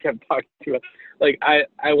annoying. He just kept talking to us. Like,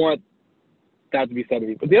 I want that to be said to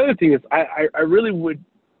me. But the other thing is, I really want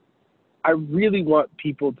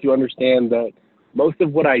people to understand that most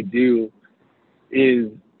of what I do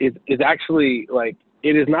is actually like,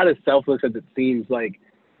 it is not as selfless as it seems. Like,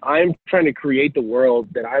 I'm trying to create the world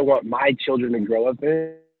that I want my children to grow up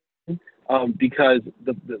in. Because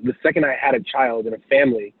the second I had a child and a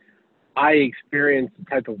family, I experienced a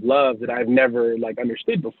type of love that I've never like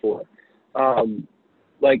understood before.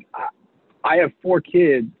 Like I have 4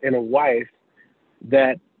 kids and a wife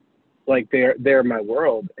that like they're my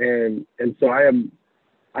world, and so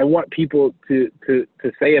I want people to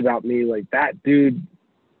say about me like, that dude,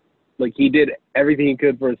 like, he did everything he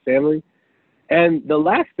could for his family. And the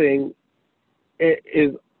last thing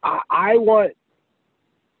is I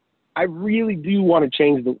really do want to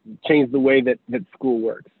change the way that school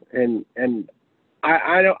works. And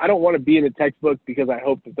I don't want to be in the textbook because I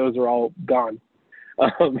hope that those are all gone.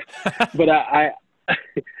 But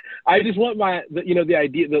I just want the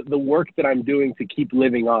idea, the work that I'm doing to keep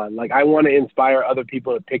living on. Like, I want to inspire other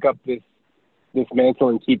people to pick up this mantle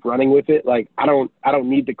and keep running with it. Like, I don't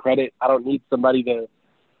need the credit. I don't need somebody to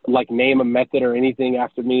like name a method or anything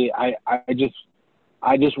after me. I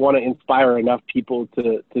just want to inspire enough people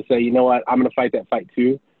to say, you know what, I'm going to fight that fight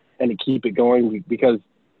too, and to keep it going, because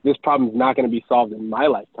this problem is not going to be solved in my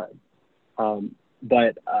lifetime.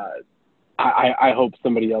 But I hope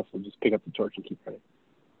somebody else will just pick up the torch and keep running.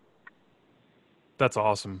 That's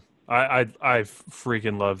awesome. I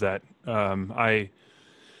freaking love that.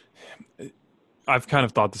 I've kind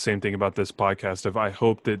of thought the same thing about this podcast. I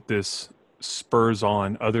hope that this spurs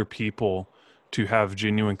on other people to have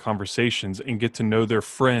genuine conversations and get to know their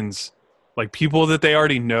friends, like people that they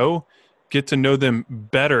already know, get to know them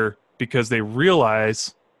better because they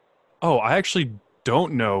realize, oh, I actually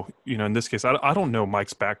don't know, in this case, I don't know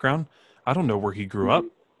Mike's background. I don't know where he grew up.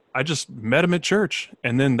 I just met him at church,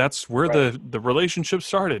 and then that's where the relationship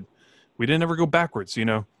started. We didn't ever go backwards,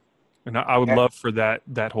 and I would love for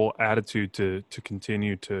that whole attitude to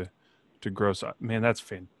continue to grow. So, man, that's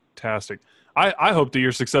fantastic. I hope that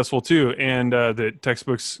you're successful too, and that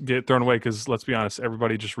textbooks get thrown away, because let's be honest,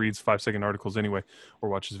 everybody just reads 5-second articles anyway or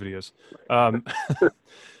watches videos.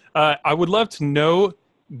 I would love to know,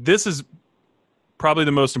 this is probably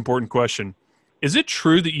the most important question. Is it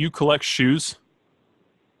true that you collect shoes?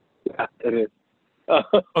 Yeah, it is.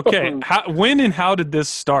 Okay. When and how did this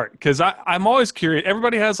start? Because I'm always curious.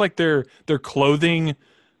 Everybody has like their clothing,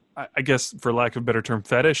 I guess for lack of a better term,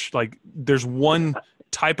 fetish. Like there's one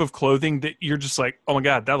type of clothing that you're just like, oh my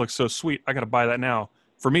God, that looks so sweet. I got to buy that now.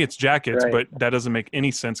 For me, it's jackets, but that doesn't make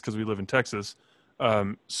any sense because we live in Texas.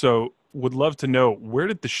 So would love to know, where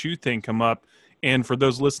did the shoe thing come up? And for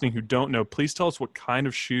those listening who don't know, please tell us what kind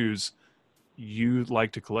of shoes you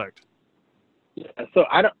like to collect. Yeah, so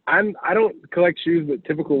I don't collect shoes the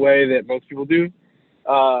typical way that most people do.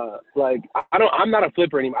 I'm not a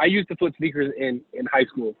flipper anymore. I used to flip sneakers in high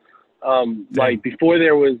school. Like before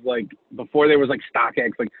there was like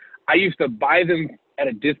StockX, like I used to buy them at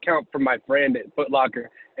a discount from my friend at Foot Locker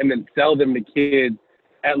and then sell them to kids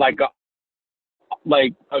at like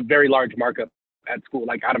a very large markup at school,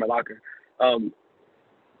 like out of my locker.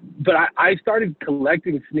 But I started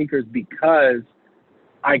collecting sneakers because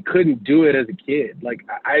I couldn't do it as a kid. Like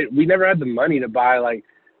we never had the money to buy, like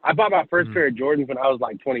I bought my first pair of Jordans when I was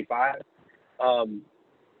like 25.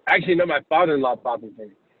 Actually, no, my father-in-law bought them for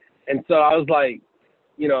me. And so I was like,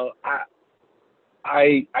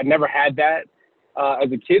 I never had that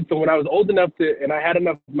as a kid. So when I was old enough and I had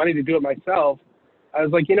enough money to do it myself, I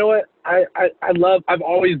was like, you know what? I've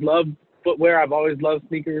always loved footwear. I've always loved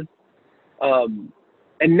sneakers.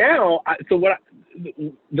 And now,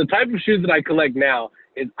 the type of shoes that I collect now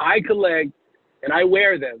is I collect, and I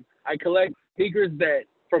wear them, I collect sneakers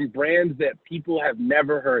from brands that people have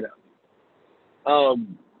never heard of.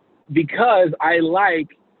 Because I like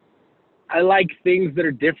things that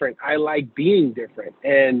are different. I like being different.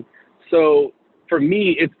 And so for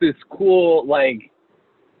me, it's this cool, like,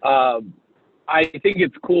 I think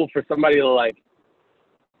it's cool for somebody to like,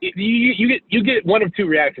 you get one of two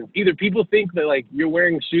reactions. Either people think that like you're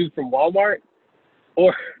wearing shoes from Walmart,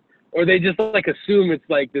 or they just like assume it's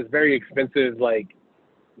like this very expensive like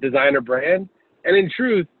designer brand. And in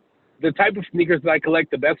truth, the type of sneakers that I collect,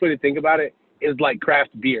 the best way to think about it is like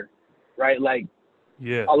craft beer, right? Like,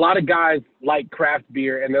 yeah, a lot of guys like craft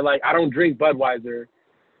beer and they're like, I don't drink Budweiser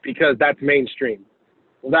because that's mainstream.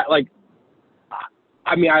 Well, that like,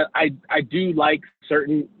 I mean, I do like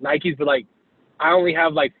certain Nikes, but like, I only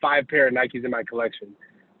have like 5 pair of Nikes in my collection.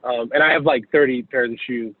 And I have like 30 pairs of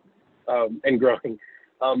shoes, and growing.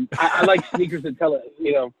 I like sneakers that tell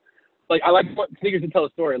like I like sneakers that tell a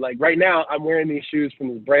story. Like right now I'm wearing these shoes from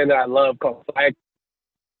this brand that I love called Saya.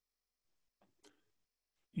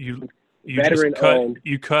 You just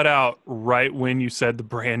cut out right when you said the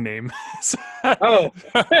brand name. Oh.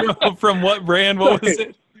 From what brand? What was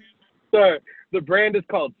it? Sorry. The brand is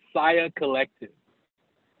called Saya Collective.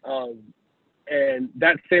 And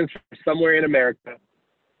that stands for Somewhere in America.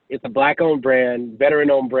 It's a Black-owned brand,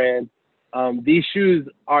 veteran-owned brand. These shoes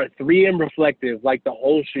are 3M reflective, like the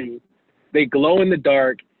whole shoe. They glow in the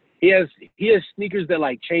dark. He has sneakers that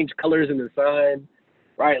like change colors in the sun,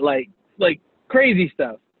 right? Like crazy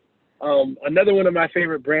stuff. Another one of my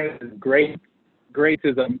favorite brands is Grace. Grace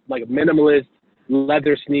is a minimalist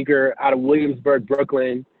leather sneaker out of Williamsburg,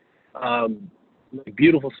 Brooklyn.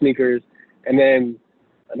 Beautiful sneakers. And then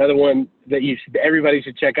another one that everybody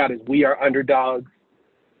should check out is We Are Underdogs.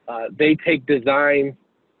 They take designs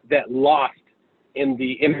that lost in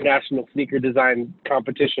the international sneaker design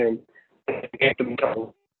competition and make them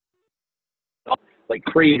like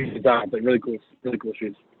crazy designs, like really cool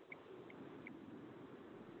shoes.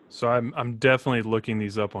 So I'm definitely looking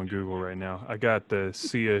these up on Google right now. I got the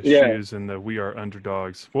Sia shoes and the We Are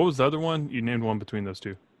Underdogs. What was the other one? You named one between those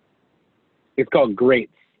two. It's called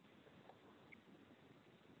Greats.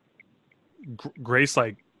 Grace,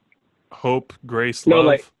 like hope, grace, love.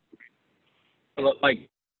 Like.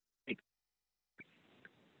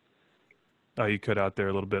 Oh, you cut out there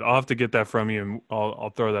a little bit. I'll have to get that from you, and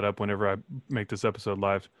I'll throw that up whenever I make this episode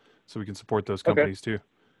live, so we can support those companies too.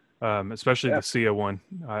 Especially the Sia one.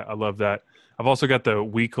 I love that. I've also got the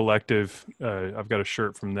We Collective. I've got a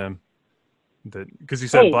shirt from them. Because you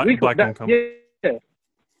said black-owned company.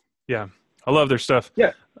 Yeah, I love their stuff.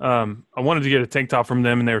 Yeah. I wanted to get a tank top from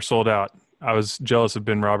them, and they were sold out. I was jealous of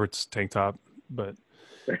Ben Roberts' tank top, but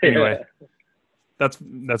anyway, that's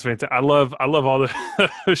fantastic. I love all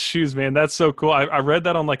the shoes, man. That's so cool. I read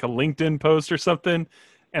that on like a LinkedIn post or something,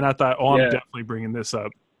 and I thought, oh, I'm Yeah, definitely bringing this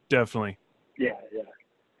up. Definitely. yeah, yeah,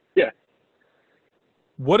 yeah.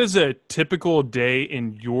 What does a typical day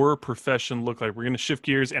in your profession look like? We're going to shift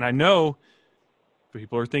gears, and I know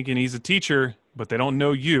people are thinking he's a teacher, but they don't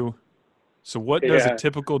know you. So, what does a Yeah.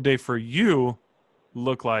 typical day for you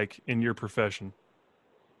look like in your profession?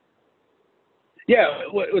 Yeah,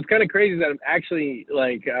 what's kind of crazy is that I'm actually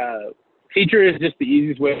like teacher is just the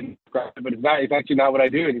easiest way to describe it, but it's not. It's actually not what I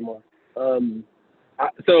do anymore.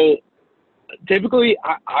 So typically,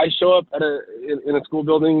 I show up at in a school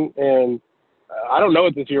building, and I don't know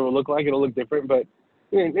what this year will look like. It'll look different, but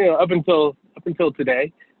up until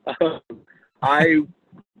today, I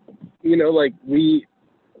like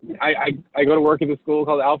I go to work at a school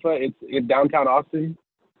called Alpha. It's in downtown Austin.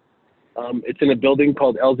 It's in a building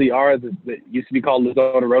called LZR that used to be called La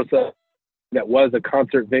Zona Rosa. That was a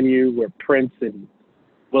concert venue where Prince and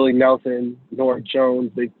Willie Nelson, Norah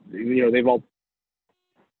Jones, they've all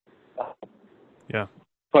Yeah.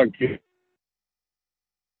 plugged.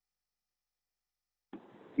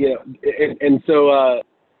 And so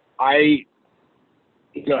I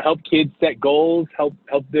help kids set goals, help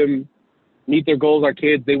them meet their goals. Our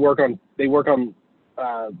kids they work on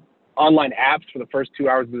online apps for the first 2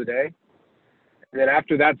 hours of the day. And then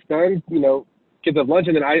after that's done, kids have lunch,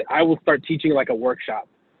 and then I will start teaching like a workshop,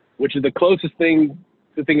 which is the closest thing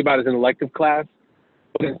to think about as an elective class.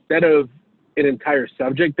 But instead of an entire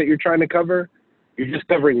subject that you're trying to cover, you're just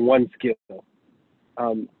covering one skill.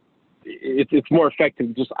 It's more effective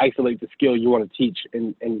to just isolate the skill you want to teach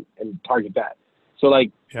and target that. So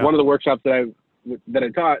like Yeah. one of the workshops that I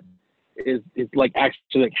taught is like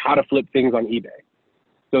actually like how to flip things on eBay.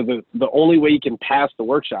 So the only way you can pass the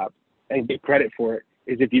workshop and get credit for it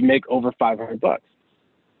is if you make over $500.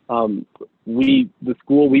 The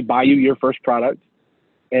school, we buy you your first product,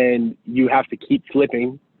 and you have to keep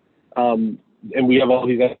flipping. And we have all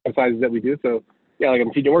these exercises that we do. So yeah, like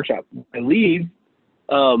I'm teaching a workshop. I leave,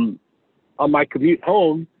 on my commute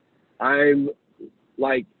home, I'm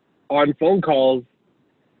like on phone calls,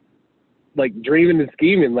 like dreaming and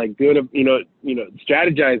scheming, like doing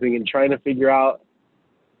strategizing and trying to figure out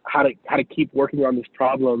how to keep working on this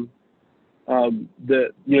problem.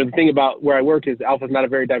 The thing about where I work is Alpha's not a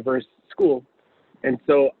very diverse school, and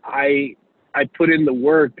so I put in the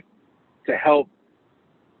work to help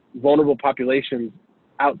vulnerable populations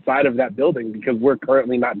outside of that building because we're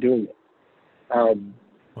currently not doing it.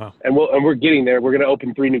 Wow. And we're getting there. We're going to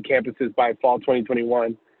open 3 new campuses by fall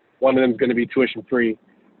 2021. One of them is going to be tuition free.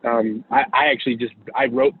 I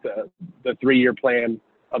wrote the 3-year plan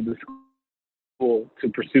of the school to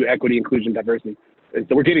pursue equity, inclusion, diversity. And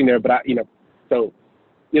so we're getting there, but I'm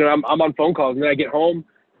on phone calls, and then I get home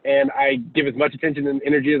and I give as much attention and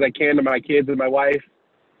energy as I can to my kids and my wife.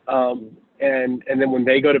 And then when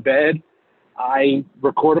they go to bed, I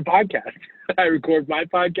record a podcast. I record my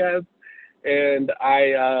podcast, and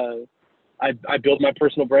I build my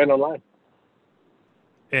personal brand online.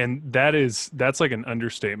 And that's like an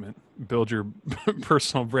understatement. Build your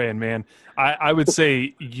personal brand, man. I would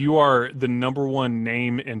say you are the number one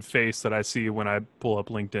name and face that I see when I pull up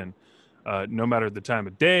LinkedIn. No matter the time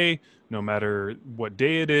of day, no matter what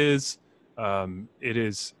day it is,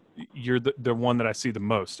 you're the one that I see the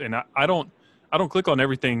most. And I don't click on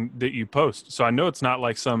everything that you post, so I know it's not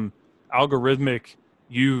like some algorithmic.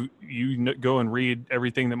 You go and read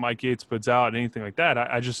everything that Mike Yates puts out and anything like that.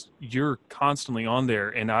 You're constantly on there,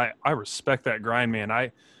 and I respect that grind, man.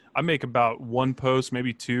 I make about 1 post,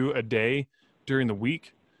 maybe 2 a day during the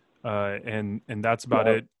week, and that's about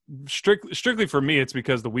it. Strictly for me, it's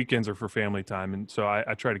because the weekends are for family time, and so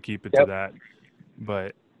I try to keep it to that.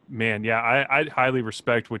 But man, yeah, I highly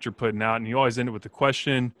respect what you're putting out, and you always end it with a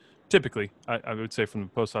question. Typically, I would say from the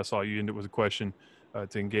post I saw, you end it with a question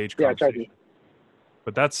to engage conversation. I try to.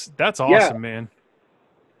 But that's awesome, man.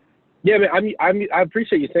 Yeah, man, I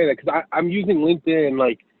appreciate you saying that, because I'm using LinkedIn.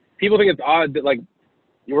 Like, people think it's odd that like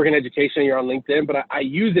you work in education and you're on LinkedIn, but I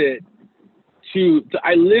use it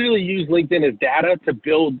I literally use LinkedIn as data to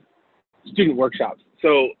build student workshops.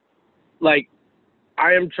 So like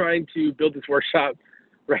I am trying to build this workshop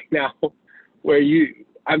right now where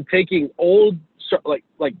I'm taking old like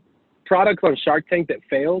products on Shark Tank that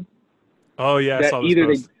failed. Oh yeah, I saw this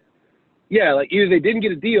post. Either they didn't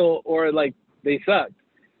get a deal or like they sucked.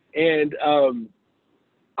 And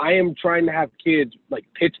I am trying to have kids like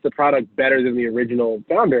pitch the product better than the original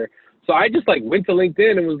founder. So I just like went to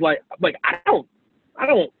LinkedIn and was like I don't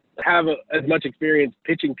have as much experience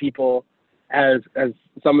pitching people as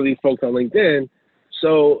some of these folks on LinkedIn.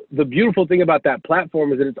 So the beautiful thing about that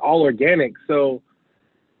platform is that it's all organic. So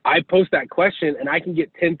I post that question and I can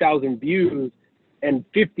get 10,000 views and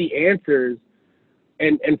 50 answers.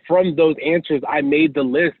 And from those answers, I made the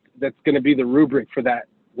list that's going to be the rubric for that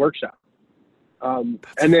workshop. And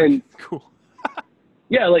then cool.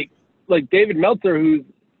 Yeah, like David Meltzer,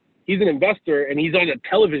 he's an investor and he's on a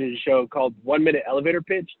television show called 1 Minute Elevator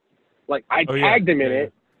Pitch. Like I tagged him in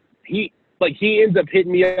it. He ends up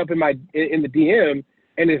hitting me up in the DM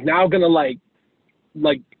and is now gonna like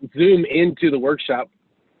zoom into the workshop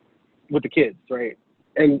with the kids, right?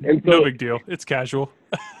 And so no big deal. It's casual.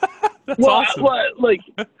 That's awesome.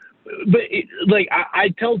 I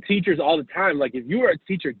tell teachers all the time, like if you are a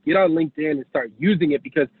teacher, get on LinkedIn and start using it,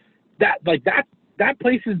 because that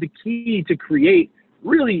place is the key to create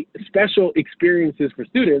really special experiences for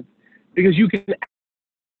students, because you can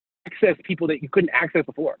access people that you couldn't access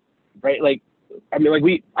before, right? Like, I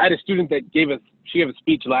had a student that she gave a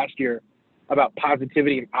speech last year about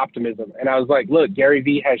positivity and optimism. And I was like, look, Gary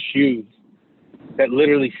Vee has shoes that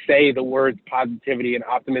literally say the words positivity and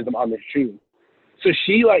optimism on the shoe. So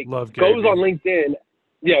she goes on LinkedIn.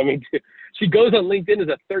 Yeah, I mean, she goes on LinkedIn as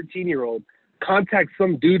a 13-year-old, contacts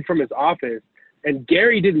some dude from his office, and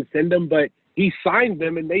Gary didn't send them, but he signed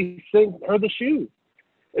them and they sent her the shoes.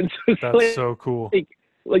 And so that's so cool.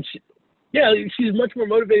 She's much more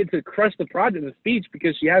motivated to crush the project, the speech,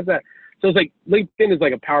 because she has that. So it's like LinkedIn is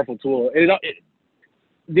like a powerful tool. And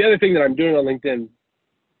the other thing that I'm doing on LinkedIn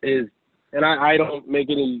is, and I don't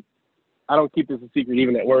keep this a secret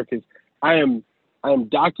even at work, is I am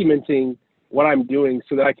documenting what I'm doing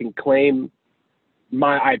so that I can claim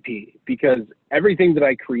my IP, because everything that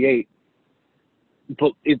I create,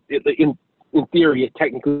 in theory, it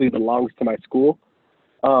technically belongs to my school.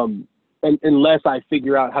 And unless I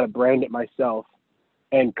figure out how to brand it myself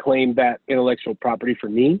and claim that intellectual property for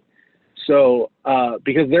me. So,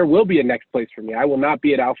 because there will be a next place for me. I will not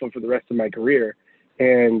be at Alpha for the rest of my career.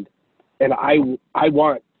 And I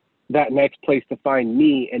want that next place to find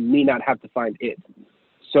me and me not have to find it.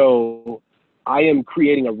 So I am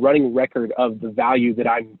creating a running record of the value that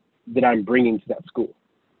I'm bringing to that school.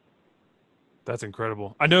 That's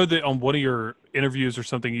incredible. I know that on one of your interviews or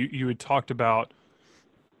something, you had talked about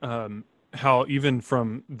how even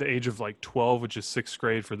from the age of like 12, which is 6th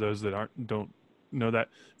grade for those that don't know that,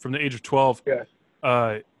 from the age of 12,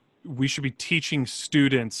 we should be teaching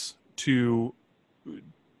students to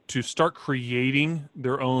start creating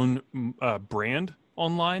their own brand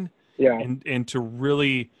online. Yeah. And to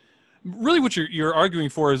really what you're arguing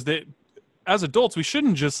for is that as adults, we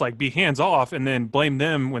shouldn't just like be hands off and then blame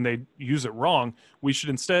them when they use it wrong. We should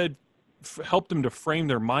instead help them to frame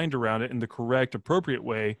their mind around it in the correct, appropriate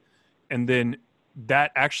way. And then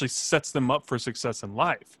that actually sets them up for success in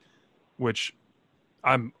life, which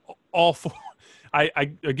I'm all for.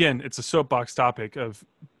 Again, it's a soapbox topic of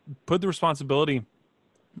put the responsibility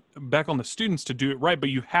back on the students to do it right, but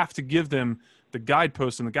you have to give them the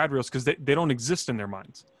guideposts and the guide rails, because they don't exist in their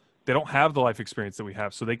minds. They don't have the life experience that we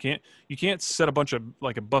have. So you can't set a bunch of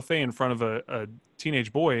like a buffet in front of a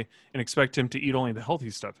teenage boy and expect him to eat only the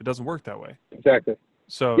healthy stuff. It doesn't work that way. Exactly.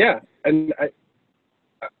 So yeah. And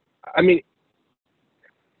I mean,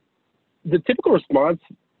 the typical response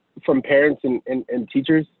from parents and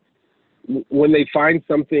teachers when they find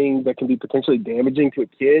something that can be potentially damaging to a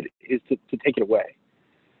kid is to take it away.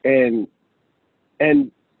 And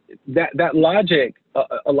that logic,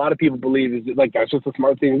 a lot of people believe is like, that's just a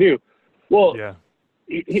smart thing to do. Well, yeah.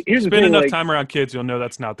 Here's Spend enough time around kids, you'll know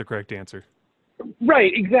that's not the correct answer.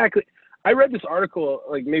 Right, exactly. I read this article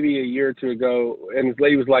like maybe a year or two ago, and this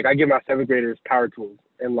lady was like, I give my 7th graders power tools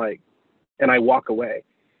and I walk away.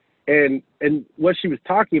 And what she was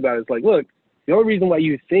talking about is like, look, the only reason why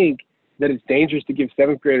you think that it's dangerous to give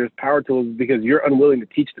 7th graders power tools is because you're unwilling to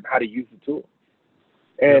teach them how to use the tool.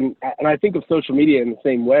 And I think of social media in the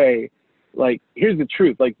same way. Like, here's the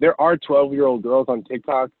truth. Like, there are 12-year-old girls on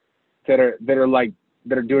TikTok that are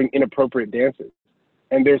doing inappropriate dances.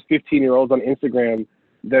 And there's 15-year-olds on Instagram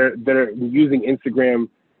that are using Instagram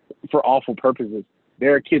for awful purposes.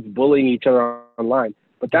 There are kids bullying each other online.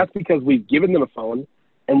 But that's because we've given them a phone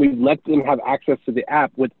and we've let them have access to the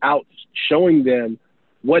app without showing them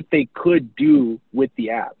what they could do with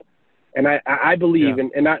the app. And I believe,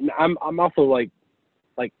 and I'm also like,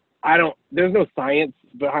 there's no science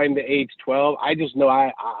behind the age 12. I just know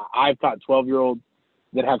I've taught 12-year-olds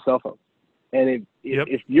that have cell phones. And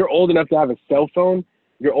if you're old enough to have a cell phone,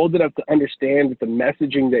 you're old enough to understand that the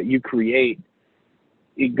messaging that you create,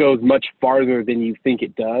 it goes much farther than you think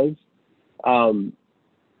it does. And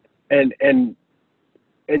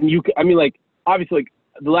you, I mean, like, obviously, like,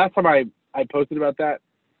 the last time I I posted about that,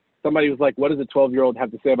 somebody was like, what does a 12-year-old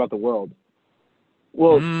have to say about the world?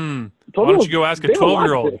 Well, Why don't you go ask a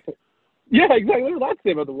 12-year-old? Yeah, exactly. There's a lot to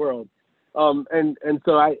say about the world. And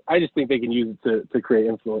so I just think they can use it to create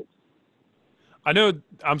influence. I know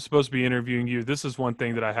I'm supposed to be interviewing you. This is one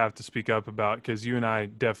thing that I have to speak up about because you and I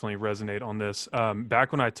definitely resonate on this.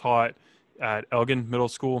 Back when I taught at Elgin Middle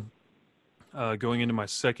School, going into my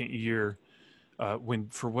second year, when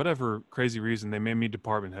for whatever crazy reason they made me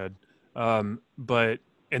department head,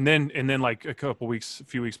 and then like a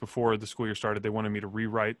few weeks before the school year started, they wanted me to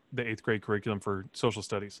rewrite the 8th grade curriculum for social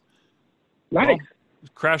studies. Nice. Well,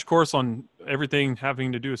 crash course on everything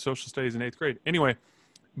having to do with social studies in 8th grade. Anyway.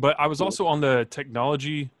 But I was also on the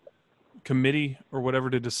technology committee or whatever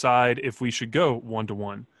to decide if we should go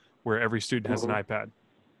one-to-one, where every student has an iPad.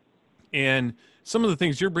 And some of the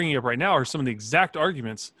things you're bringing up right now are some of the exact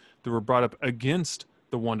arguments that were brought up against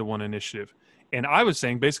the one-to-one initiative. And I was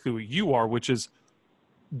saying basically what you are, which is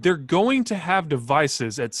they're going to have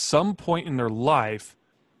devices at some point in their life.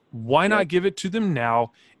 Why not give it to them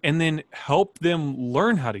now and then help them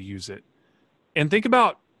learn how to use it? And think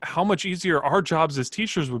about how much easier our jobs as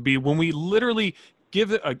teachers would be when we literally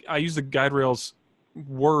give it I use the guide rails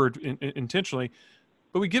word intentionally,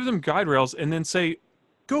 but we give them guide rails and then say,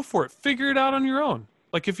 go for it, figure it out on your own.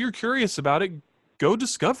 Like if you're curious about it, go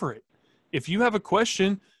discover it. If you have a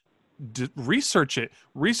question, research it.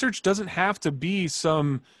 Research doesn't have to be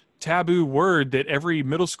some taboo word that every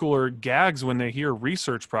middle schooler gags when they hear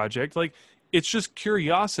research project. Like it's just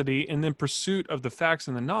curiosity and then pursuit of the facts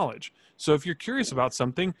and the knowledge. So if you're curious about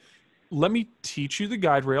something, let me teach you the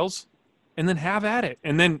guide rails and then have at it.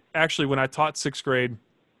 And then actually when I taught 6th grade,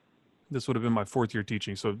 this would have been my 4th year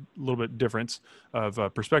teaching. So a little bit difference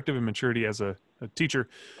of perspective and maturity as a teacher.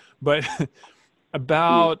 But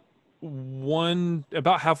about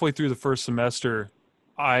halfway through the first semester,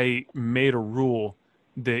 I made a rule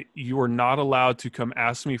that you are not allowed to come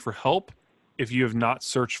ask me for help if you have not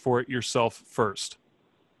searched for it yourself first.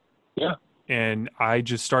 Yeah. And I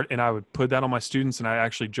would put that on my students. And I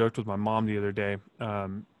actually joked with my mom the other day,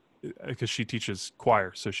 because she teaches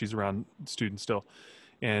choir. So she's around students still.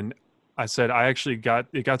 And I said, it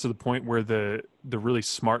got to the point where the really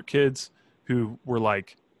smart kids who were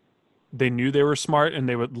like, they knew they were smart and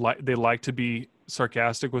they like to be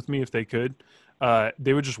sarcastic with me if they could.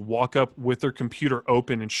 They would just walk up with their computer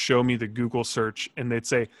open and show me the Google search. And they'd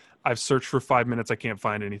say, I've searched for 5 minutes. I can't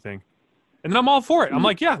find anything. And then I'm all for it. I'm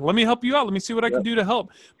like, yeah, let me help you out. Let me see what I can do to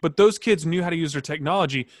help. But those kids knew how to use their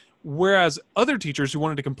technology. Whereas other teachers who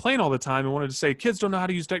wanted to complain all the time and wanted to say, kids don't know how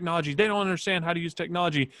to use technology. They don't understand how to use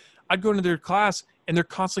technology. I'd go into their class and they're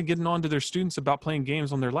constantly getting on to their students about playing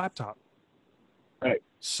games on their laptop. Right.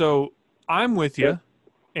 So I'm with you.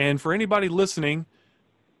 And for anybody listening,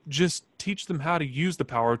 just teach them how to use the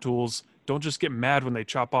power tools. Don't just get mad when they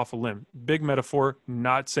chop off a limb. Big metaphor,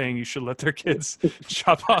 not saying you should let their kids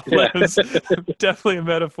chop off limbs. Definitely a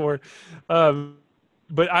metaphor.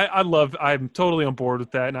 But I'm totally on board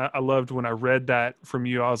with that. And I loved when I read that from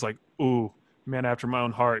you. I was like, ooh, man after my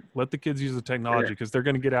own heart. Let the kids use the technology because they're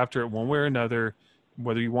going to get after it one way or another,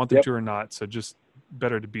 whether you want them to or not. So just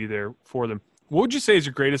better to be there for them. What would you say is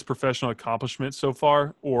your greatest professional accomplishment so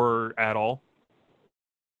far or at all?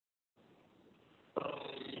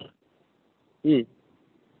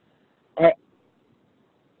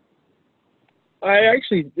 I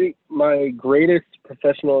actually think my greatest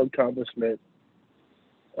professional accomplishment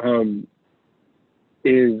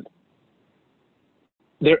is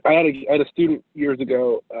there. I had a student years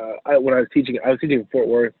ago. When I was teaching in Fort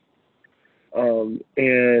Worth,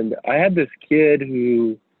 and I had this kid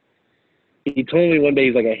who he told me one day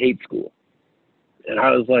he's like, I hate school, and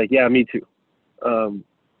I was like, yeah, me too. And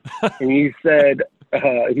he said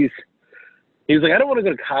he's like, I don't want to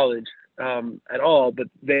go to college at all, but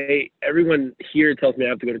everyone here tells me I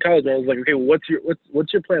have to go to college. And I was like, okay, well,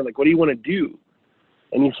 what's your plan? Like, what do you want to do?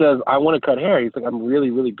 And he says, I want to cut hair. He's like, I'm really,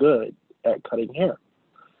 really good at cutting hair.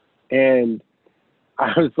 And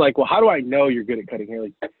I was like, well, how do I know you're good at cutting hair?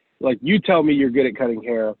 Like you tell me you're good at cutting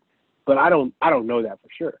hair, but I don't know that for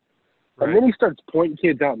sure. Right. And then he starts pointing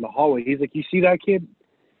kids out in the hallway. He's like, you see that kid?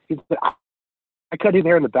 He's like, I cut his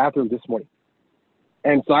hair in the bathroom this morning.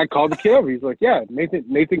 And so I called the kid over. He's like, yeah,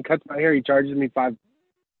 Nathan cuts my hair. He charges me $5.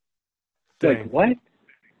 Like, what?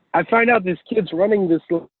 I find out this kid's running this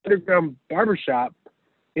underground barbershop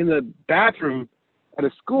in the bathroom at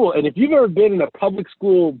a school. And if you've ever been in a public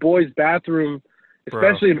school boys' bathroom,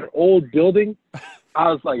 especially in an old building,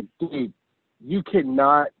 I was like, dude, you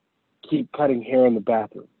cannot keep cutting hair in the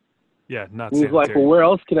bathroom. Yeah, not sanitary. He's like, well, where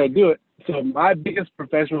else can I do it? So my biggest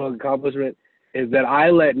professional accomplishment is that I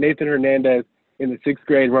let Nathan Hernandez in the 6th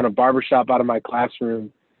grade run a barbershop out of my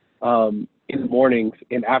classroom in the mornings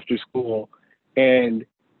and after school. And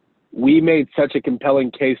we made such a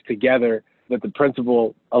compelling case together that the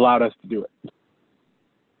principal allowed us to do it.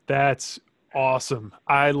 That's awesome.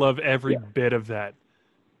 I love every bit of that.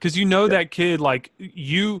 Because that kid, like,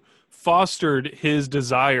 you fostered his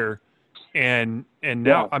desire, and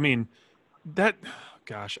now, I mean, that,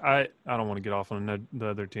 gosh, I don't want to get off on the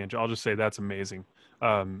other tangent. I'll just say that's amazing.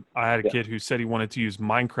 I had a kid who said he wanted to use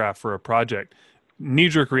Minecraft for a project.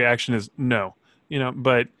 Knee-jerk reaction is no,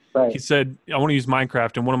 but he said, I want to use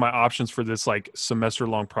Minecraft, and one of my options for this, like,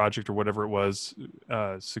 semester-long project or whatever it was,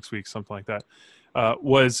 6 weeks, something like that,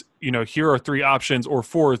 was, here are 3 options, or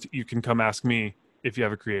 4th, you can come ask me if you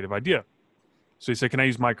have a creative idea. So he said, can I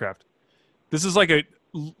use Minecraft? This is like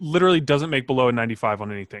literally doesn't make below a 95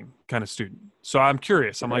 on anything kind of student. So I'm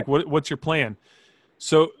curious. I'm like, what's your plan?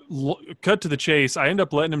 So cut to the chase. I end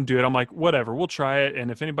up letting him do it. I'm like, whatever, we'll try it.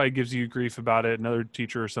 And if anybody gives you grief about it, another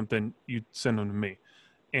teacher or something, you send them to me.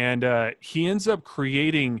 And he ends up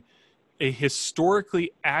creating a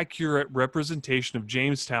historically accurate representation of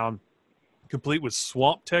Jamestown, complete with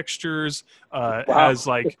swamp textures, has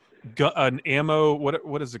like an ammo,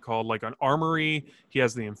 what is it called? Like an armory. He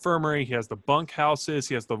has the infirmary, he has the bunk houses,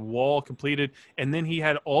 he has the wall completed. And then he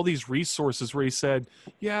had all these resources where he said,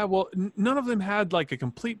 yeah, well, none of them had like a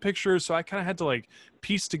complete picture. So I kind of had to like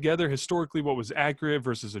piece together historically what was accurate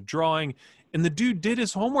versus a drawing. And the dude did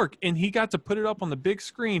his homework, and he got to put it up on the big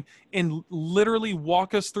screen and literally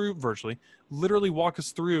walk us through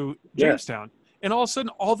Jamestown. And all of a sudden,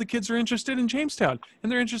 all the kids are interested in Jamestown,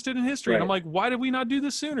 and they're interested in history. And I'm like, why did we not do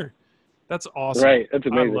this sooner? That's awesome. Right. That's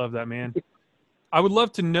amazing. I love that, man. I would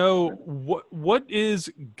love to know what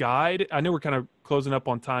is Guide. I know we're kind of closing up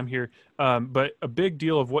on time here, but a big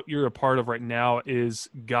deal of what you're a part of right now is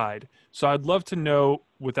Guide. So I'd love to know,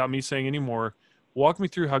 without me saying any more, walk me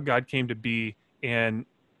through how Guide came to be, and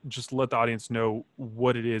just let the audience know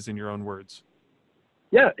what it is in your own words.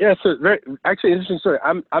 Yeah. So actually interesting story.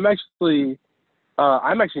 I'm actually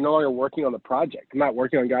no longer working on the project. I'm not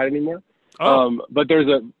working on Guide anymore. But there's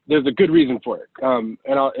a good reason for it.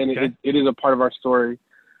 It is a part of our story.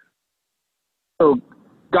 So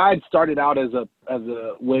Guide started out as a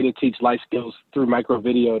way to teach life skills through micro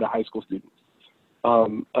video to high school students.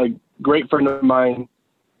 A great friend of mine,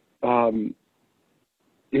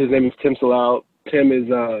 his name is Tim Salal. Tim is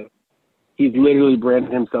he's literally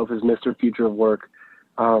branded himself as Mr. Future of Work.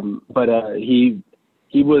 Tim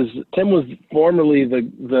was formerly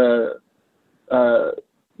the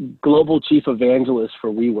global chief evangelist for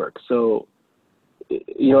WeWork. So,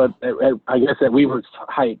 I guess at WeWork's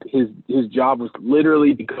height, his job was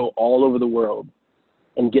literally to go all over the world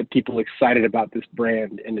and get people excited about this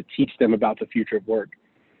brand and to teach them about the future of work.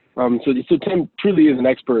 So Tim truly is an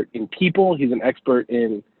expert in people. He's an expert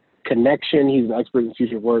in connection. He's an expert in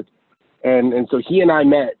future of work. And so he and I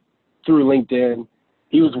met through LinkedIn.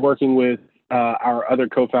 He was working with our other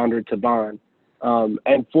co-founder, Taban.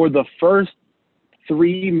 And for the first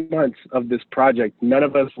 3 months of this project, none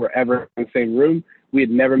of us were ever in the same room. We had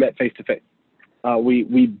never met face to face.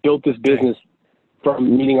 We built this business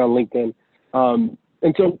from meeting on LinkedIn.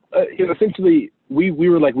 And so essentially we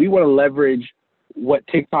were like, we want to leverage what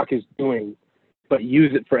TikTok is doing, but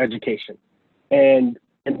use it for education. And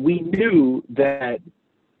we knew that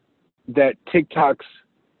TikTok's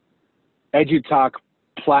EduTalk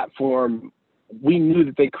platform, we knew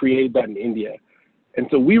that they created that in India. And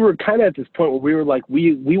so we were kind of at this point where we were like,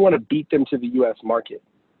 we want to beat them to the US market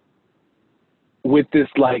with this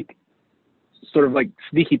like sort of like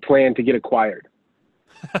sneaky plan to get acquired.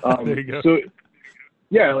 There you go. So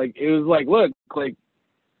yeah, like it was like, look, like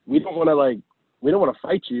we don't want to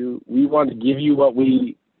fight you. We want to give you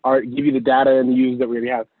give you the data and the users that we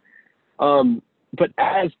already have. But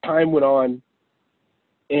as time went on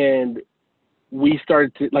and we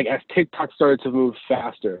started to, like, as TikTok started to move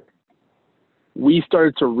faster, we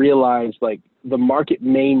started to realize like the market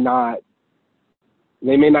may not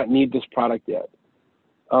need this product yet.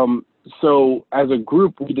 So as a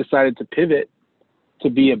group, we decided to pivot to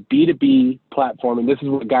be a B2B platform. And this is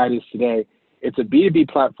what Guide is today. It's a B2B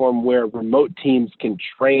platform where remote teams can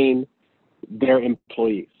train their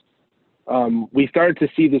employees. We started to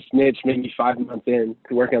see this niche maybe 5 months in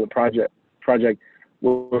to working on the project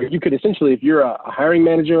where you could essentially, if you're a hiring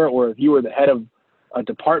manager or if you were the head of a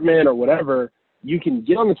department or whatever, you can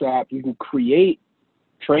get on this app, you can create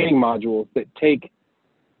training modules that take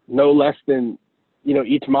no less than,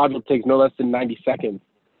 each module takes no less than 90 seconds,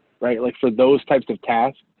 right? Like for those types of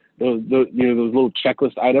tasks, those little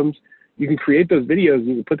checklist items, you can create those videos,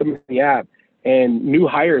 you can put them in the app, and new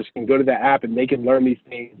hires can go to that app and they can learn these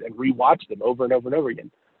things and rewatch them over and over and over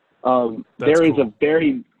again. There is cool.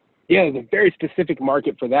 there's a very specific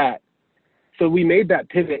market for that. So we made that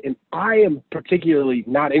pivot, and I am particularly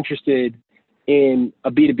not interested in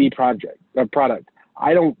a B2B product.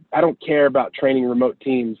 I don't care about training remote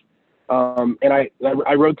teams. And I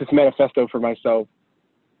wrote this manifesto for myself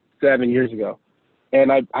 7 years ago.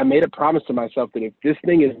 And I made a promise to myself that if this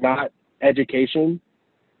thing is not education,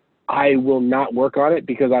 I will not work on it,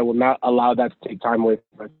 because I will not allow that to take time away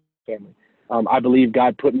from my family. I believe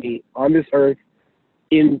God put me on this earth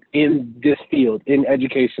in this field, in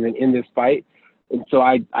education, and in this fight. And so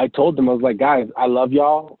I told them, I was like, guys, I love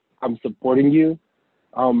y'all. I'm supporting you.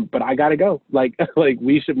 But I got to go. Like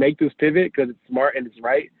we should make this pivot because it's smart and it's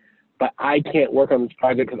right. But I can't work on this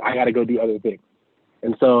project because I got to go do other things.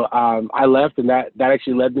 And so I left, and that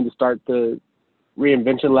actually led me to start the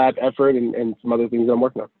Reinvention Lab effort and some other things I'm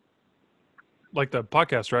working on. Like the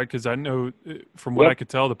podcast, right? Because I know from what I could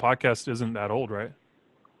tell, the podcast isn't that old, right?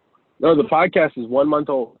 No, the podcast is 1 month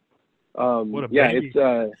old. What a baby.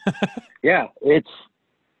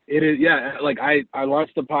 It is. Yeah. Like I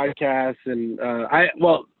launched the podcast, and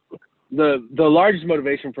the largest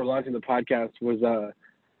motivation for launching the podcast was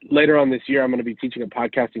later on this year, I'm going to be teaching a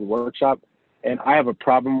podcasting workshop, and I have a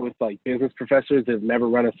problem with like business professors that have never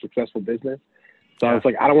run a successful business. So I was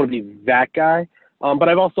like, I don't want to be that guy. But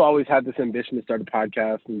I've also always had this ambition to start a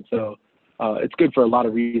podcast. And so it's good for a lot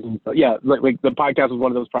of reasons. But yeah, like the podcast was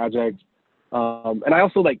one of those projects. And I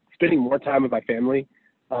also like spending more time with my family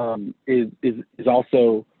is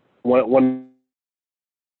also one it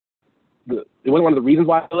wasn't one of the reasons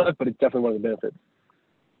why I left, but it's definitely one of the benefits.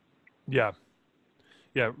 Yeah.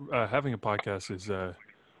 Yeah. Having a podcast is a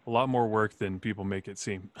lot more work than people make it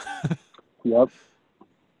seem. Yep.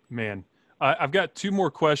 Man. I've got 2 more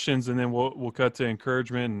questions, and then we'll cut to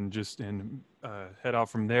encouragement and head out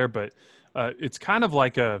from there. But it's kind of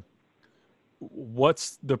like a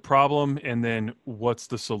what's the problem and then what's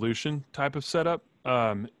the solution type of setup.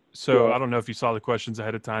 So I don't know if you saw the questions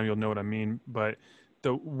ahead of time, you'll know what I mean. But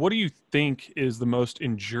what do you think is the most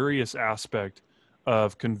injurious aspect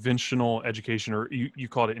of conventional education, or you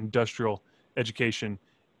called it industrial education?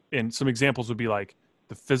 And some examples would be like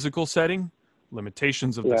the physical setting,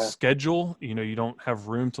 limitations of the schedule. You don't have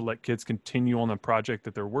room to let kids continue on the project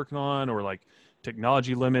that they're working on, or like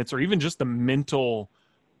technology limits, or even just the mental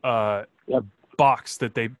box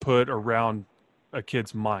that they put around a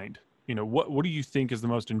kid's mind. What do you think is the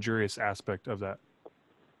most injurious aspect of that?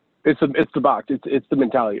 It's the box. It's the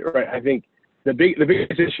mentality, right? I think the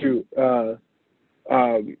biggest issue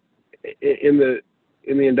in the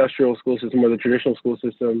industrial school system or the traditional school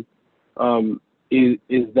system is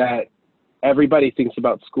that everybody thinks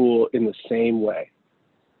about school in the same way.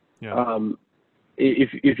 Yeah.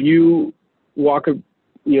 If you walk if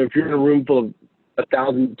you're in a room full of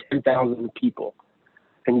 1,000, 10,000 people,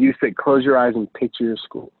 and you say, close your eyes and picture your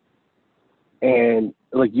school, and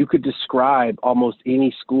like you could describe almost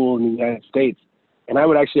any school in the United States, and I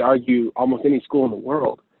would actually argue almost any school in the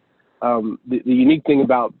world. The unique thing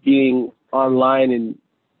about being online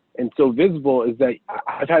and so visible is that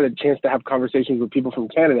I've had a chance to have conversations with people from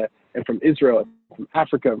Canada and from Israel, and from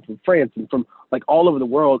Africa, and from France, and from like all over the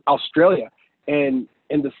world, Australia, and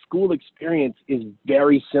the school experience is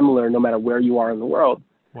very similar no matter where you are in the world.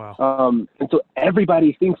 Wow. And so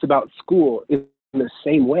everybody thinks about school in the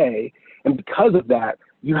same way, and because of that,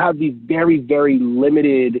 you have these very, very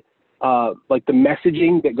limited, like the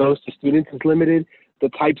messaging that goes to students is limited. The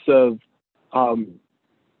types of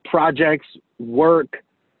projects, work,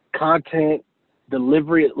 content,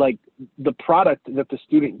 delivery, like the product that the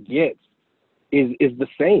student gets is the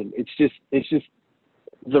same. It's just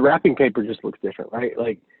the wrapping paper just looks different, right?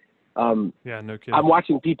 Like, yeah, no kidding. I'm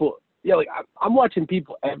watching people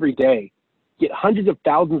every day get hundreds of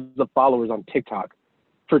thousands of followers on TikTok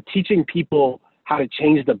for teaching people how to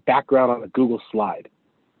change the background on a Google slide.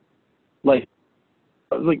 Like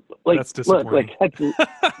that's disappointing.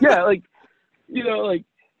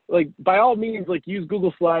 Like by all means, like use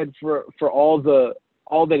Google Slides for all that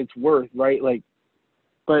it's worth, right? Like,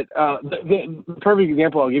 but the perfect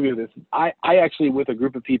example I'll give you of this, I actually, with a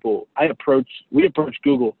group of people, we approached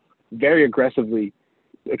Google very aggressively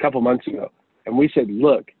a couple months ago, and we said,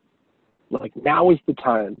 look, like now is the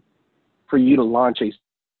time for you to launch a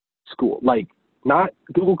school, like not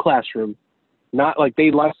Google Classroom, not like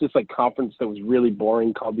they launched this like conference that was really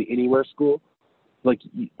boring called the Anywhere School. Like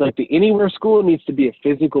the Anywhere School needs to be a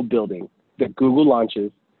physical building that Google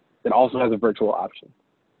launches that also has a virtual option,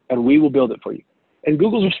 and we will build it for you. And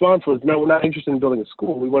Google's response was, no, we're not interested in building a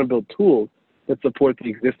school. We want to build tools that support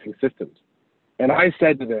the existing systems. And I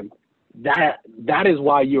said to them, that is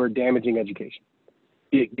why you are damaging education,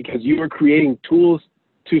 because you are creating tools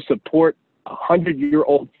to support a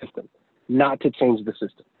 100-year-old system, not to change the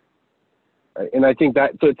system. Right? And I think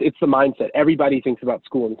that, so it's the mindset. Everybody thinks about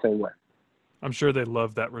school in the same way. I'm sure they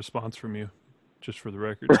love that response from you, just for the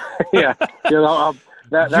record. Yeah,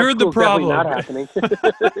 that You're the problem. Not happening.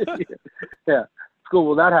 Yeah, school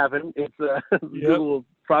will not happen. It's Google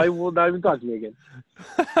probably will not even talk to me again.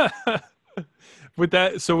 With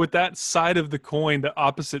that side of the coin, the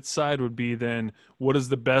opposite side would be then, what does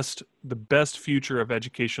the best future of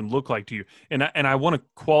education look like to you? And I want to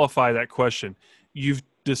qualify that question. You've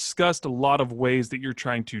discussed a lot of ways that you're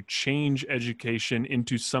trying to change education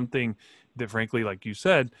into something that, frankly, like you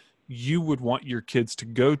said, you would want your kids to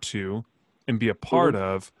go to and be a part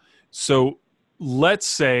of. So let's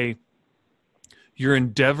say your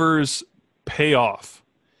endeavors pay off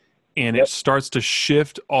and it starts to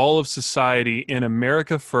shift all of society in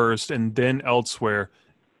America first and then elsewhere,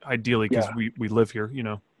 ideally, because we live here,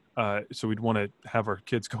 so we'd want to have our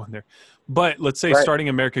kids going there. But let's say starting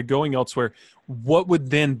America, going elsewhere, what would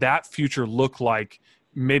then that future look like?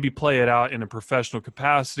 Maybe play it out in a professional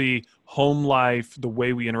capacity, home life, the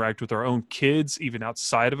way we interact with our own kids, even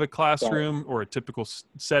outside of a classroom or a typical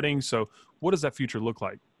setting. So what does that future look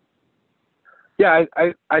like? Yeah,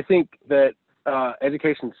 I think that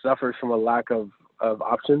education suffers from a lack of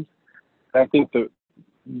options. I think the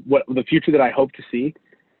future that I hope to see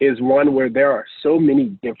is one where there are so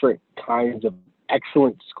many different kinds of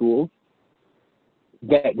excellent schools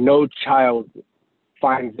that no child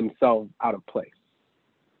finds themselves out of place.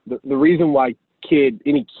 The reason why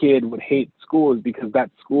any kid would hate school is because that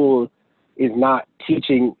school is not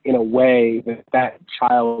teaching in a way that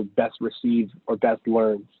child best receives or best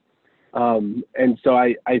learns. And so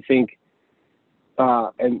I think,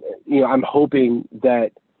 I'm hoping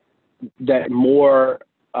that more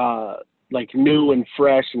like new and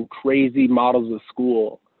fresh and crazy models of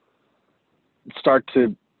school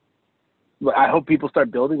I hope people start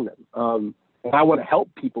building them. And I want to help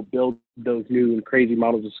people build those new and crazy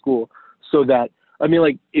models of school so that,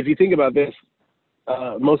 if you think about this,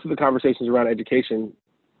 most of the conversations around education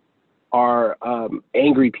are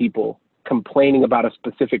angry people complaining about a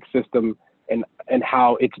specific system and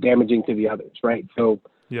how it's damaging to the others, right? So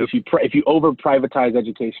if you over privatize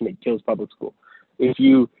education, it kills public school.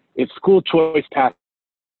 If school choice passes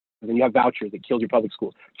and you have vouchers, it kills your public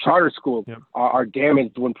schools. Charter schools are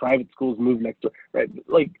damaged when private schools move next door, right?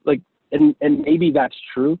 And maybe that's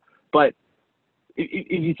true, but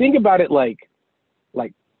if you think about it like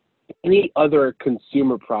any other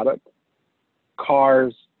consumer product,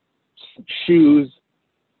 cars, shoes,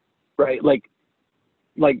 right?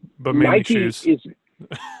 But mainly Nike shoes.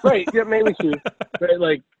 Right, yeah, mainly shoes,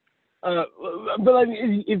 right? But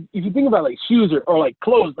if you think about shoes or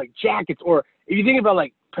clothes, jackets, or if you think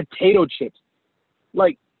about potato chips,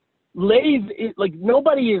 Lay's,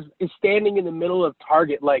 nobody is standing in the middle of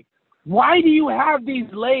Target why do you have these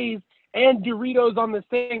Lay's and Doritos on the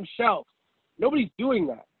same shelf? Nobody's doing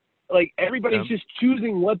that. Everybody's just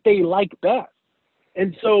choosing what they like best.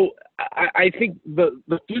 And so I think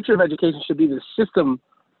the future of education should be the system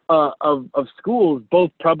of schools, both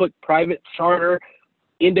public, private, charter,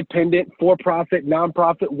 independent, for-profit,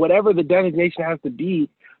 nonprofit, whatever the designation has to be,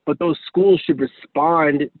 but those schools should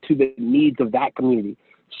respond to the needs of that community.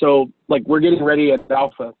 So, we're getting ready at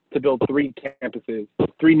Alpha to build 3 campuses,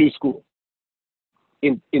 3 new schools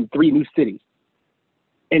in 3 new cities.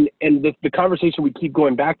 And the conversation we keep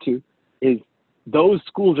going back to is those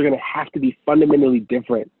schools are going to have to be fundamentally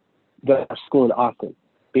different than our school in Austin.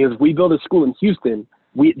 Because if we build a school in Houston,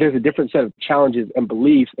 there's a different set of challenges and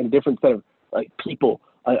beliefs and a different set of people,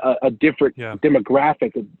 a different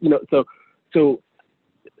demographic. So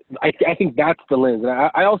I think that's the lens. And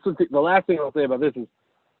I also think the last thing I'll say about this is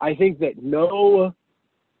I think that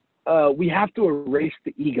we have to erase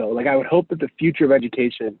the ego. I would hope that the future of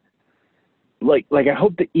education, I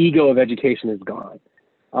hope the ego of education is gone.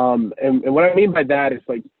 And what I mean by that is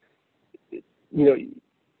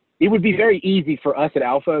it would be very easy for us at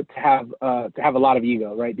Alpha to have a lot of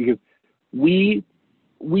ego, right? Because we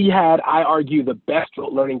had, I argue, the best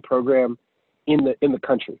learning program in the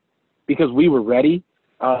country because we were ready,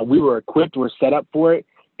 we were equipped, we're set up for it,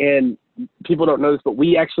 and people don't know this, but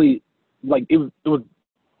we actually it was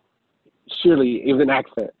an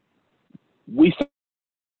accident. We started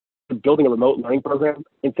building a remote learning program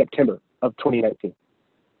in September of 2019.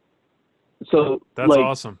 So that's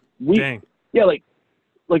awesome. Dang. Yeah,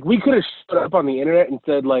 we could have shut up on the internet and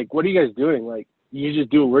said what are you guys doing? You just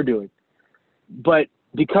do what we're doing. But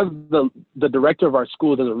because the director of our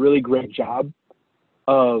school does a really great job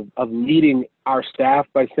of leading our staff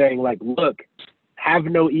by saying like, look, have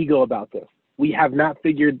no ego about this. We have not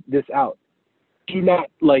figured this out. Do not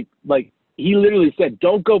like he literally said,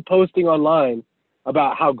 don't go posting online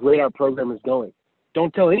about how great our program is going.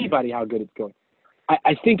 Don't tell anybody how good it's going.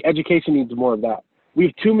 I think education needs more of that. We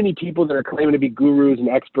have too many people that are claiming to be gurus and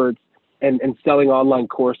experts and selling online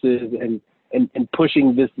courses and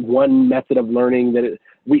pushing this one method of learning that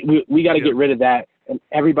we got to get rid of that, and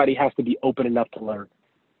everybody has to be open enough to learn.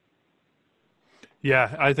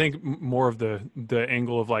 Yeah, I think more of the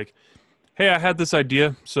angle of like, hey, I had this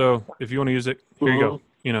idea, so if you want to use it, here you go.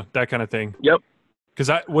 You know, that kind of thing. Yep.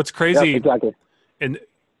 Because what's crazy, exactly. And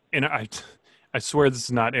I swear this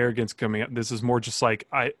is not arrogance coming up. This is more just like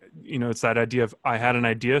it's that idea of I had an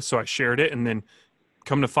idea, so I shared it, and then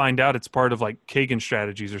come to find out it's part of like Kagan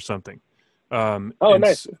strategies or something.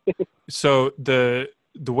 Nice. So the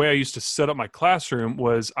way I used to set up my classroom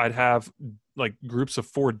was I'd have like groups of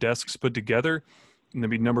 4 desks put together, and they'd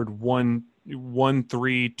be numbered 1,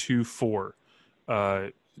 3, 2, 4,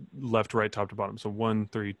 left, right, top to bottom. So 1,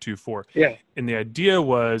 3, 2, 4. Yeah. And the idea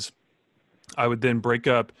was I would then break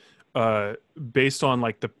up based on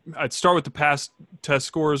like I'd start with the past test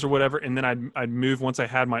scores or whatever, and then I'd move once I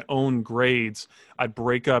had my own grades. I'd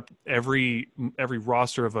break up every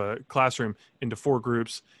roster of a classroom into 4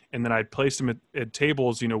 groups, and then I'd place them at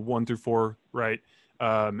tables, 1 through 4, right?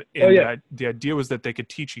 The idea was that they could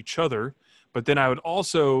teach each other, but then I would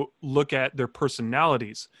also look at their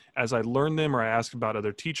personalities as I learned them or I asked about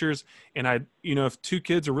other teachers. And if 2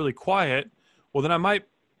 kids are really quiet, well, then I might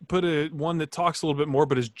put one that talks a little bit more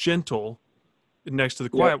but is gentle next to the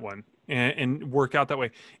quiet one and work out that way.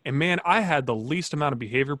 And man, I had the least amount of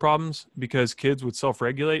behavior problems because kids would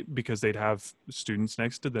self-regulate because they'd have students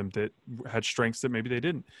next to them that had strengths that maybe they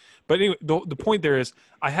didn't. But anyway, the point there is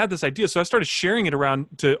I had this idea, so I started sharing it around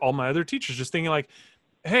to all my other teachers, just thinking like,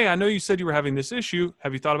 hey, I know you said you were having this issue.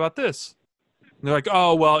 Have you thought about this? And they're like,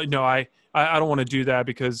 oh, well, no, I don't want to do that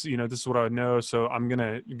because, this is what I would know. So I'm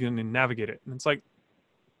going to navigate it. And it's like,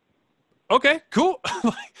 okay, cool.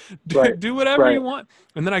 Do whatever you want.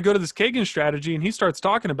 And then I go to this Kagan strategy and he starts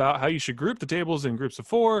talking about how you should group the tables in groups of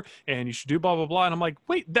 4 and you should do blah, blah, blah. And I'm like,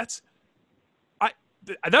 wait, that's what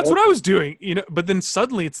I was doing, but then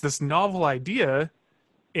suddenly it's this novel idea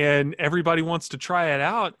and everybody wants to try it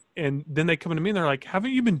out. And then they come to me and they're like,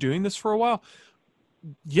 haven't you been doing this for a while?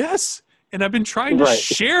 Yes. And I've been trying to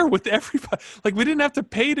share with everybody. Like we didn't have to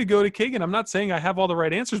pay to go to Kagan. I'm not saying I have all the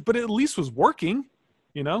right answers, but it at least was working,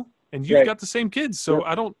 and you've got the same kids. So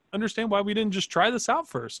I don't understand why we didn't just try this out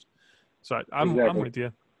first. So I'm with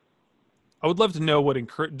you. I would love to know what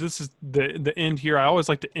this is the end here. I always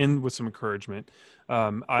like to end with some encouragement.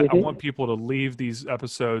 I want people to leave these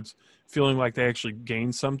episodes feeling like they actually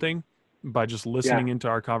gained something by just listening into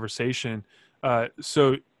our conversation.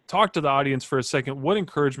 So talk to the audience for a second. What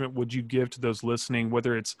encouragement would you give to those listening,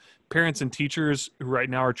 whether it's parents and teachers who right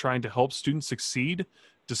now are trying to help students succeed,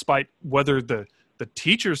 despite whether the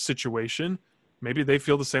teacher's situation, maybe they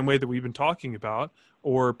feel the same way that we've been talking about,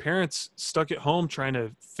 or parents stuck at home trying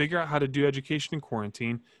to figure out how to do education in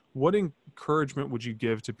quarantine. What encouragement would you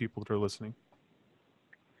give to people that are listening?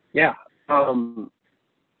 Yeah.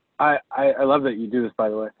 I love that you do this, by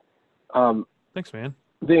the way. Thanks, man.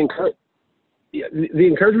 The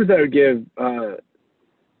encouragement that I would give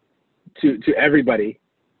to everybody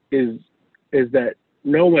is that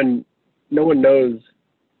no one knows.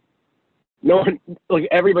 No one, like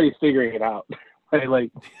everybody's figuring it out. Like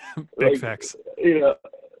big facts.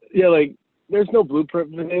 Like there's no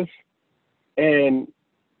blueprint for this, and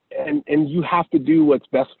you have to do what's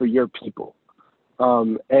best for your people.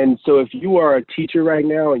 And so if you are a teacher right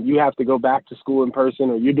now and you have to go back to school in person,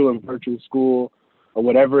 or you're doing virtual school or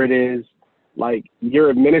whatever it is, like your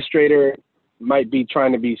administrator might be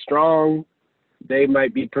trying to be strong. They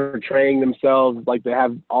might be portraying themselves like they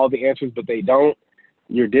have all the answers, but they don't.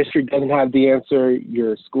 Your district doesn't have the answer.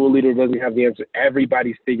 Your school leader doesn't have the answer.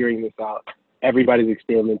 Everybody's figuring this out. Everybody's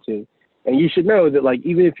experimenting. And you should know that, like,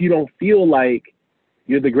 even if you don't feel like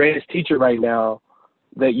you're the greatest teacher right now,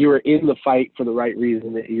 that you are in the fight for the right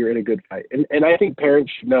reason, that you're in a good fight. And I think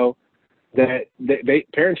parents should know that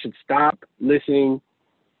parents should stop listening.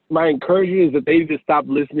 My encouragement is that they just stop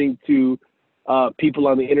listening to people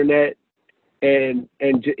on the internet. And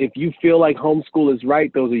if you feel like homeschool is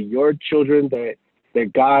right, those are your children that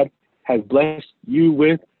God has blessed you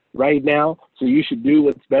with right now. So you should do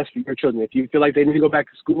what's best for your children. If you feel like they need to go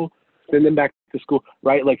back to school, send them back to school,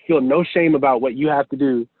 right? Like, feel no shame about what you have to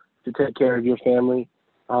do to take care of your family.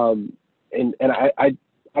 And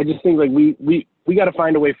I just think like we got to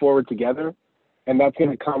find a way forward together, and that's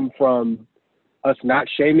going to come from us not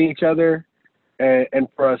shaming each other and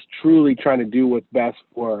for us truly trying to do what's best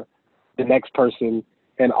for the next person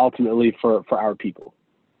and ultimately for our people.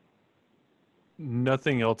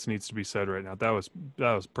 Nothing else needs to be said right now. That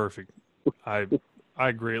was perfect.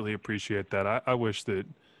 I greatly appreciate that. I wish that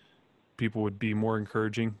people would be more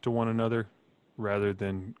encouraging to one another rather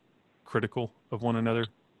than critical of one another.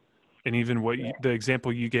 And even the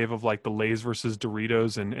example you gave of like the Lay's versus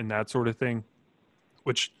Doritos and that sort of thing,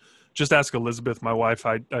 which just ask Elizabeth, my wife.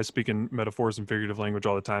 I speak in metaphors and figurative language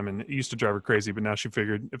all the time, and it used to drive her crazy, but now she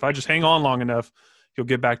figured if I just hang on long enough, he'll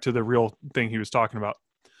get back to the real thing he was talking about.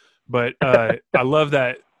 But I love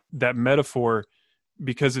that metaphor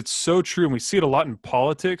because it's so true. And we see it a lot in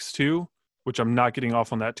politics too, which I'm not getting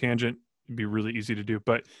off on that tangent. It'd be really easy to do,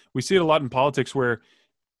 but we see it a lot in politics where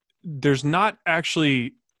there's not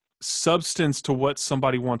actually substance to what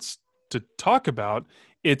somebody wants to talk about.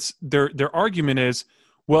 It's their argument is,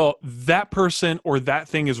 well, that person or that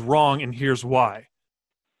thing is wrong, and here's why.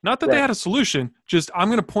 Not that they had a solution, just I'm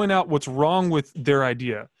going to point out what's wrong with their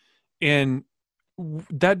idea. And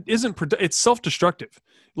that isn't, it's self-destructive.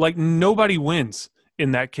 Like nobody wins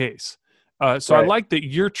in that case. So I like that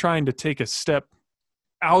you're trying to take a step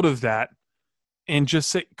out of that and just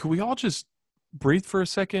say, could we all just breathe for a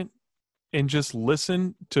second and just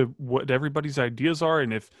listen to what everybody's ideas are?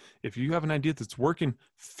 And if you have an idea that's working,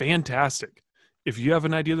 fantastic. If you have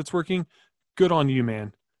an idea that's working, good on you,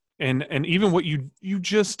 man. And even what you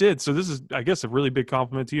just did. So this is, I guess, a really big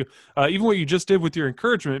compliment to you. Even what you just did with your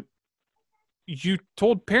encouragement, you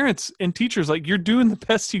told parents and teachers, like, you're doing the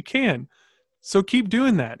best you can. So keep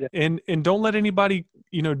doing that. Yeah. And don't let anybody,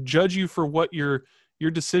 judge you for what your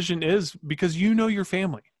decision is, because you know your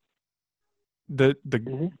family. The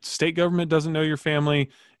state government doesn't know your family.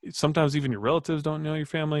 Sometimes even your relatives don't know your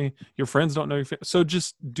family. Your friends don't know your family. So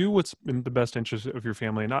just do what's in the best interest of your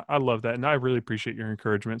family. And I love that. And I really appreciate your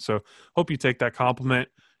encouragement. So hope you take that compliment.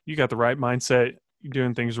 You got the right mindset. You're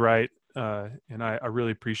doing things right. And I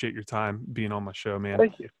really appreciate your time being on my show, man.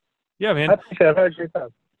 Thank you. Yeah, man. I appreciate it. I've had a great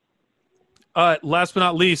time. Last but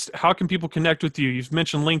not least, how can people connect with you? You've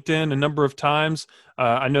mentioned LinkedIn a number of times.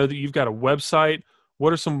 I know that you've got a website.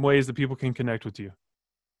 What are some ways that people can connect with you?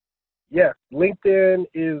 Yeah, LinkedIn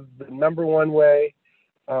is the number one way.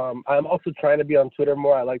 I'm also trying to be on Twitter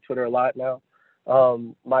more. I like Twitter a lot now.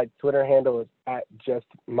 My Twitter handle is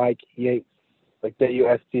 @JustMikeYates, like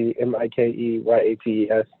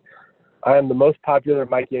JustMikeYates. I am the most popular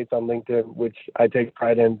Mike Yates on LinkedIn, which I take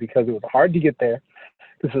pride in because it was hard to get there.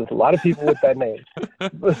 Because there's a lot of people with that name.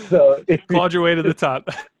 So clawed your way to the top.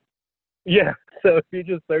 Yeah. So if you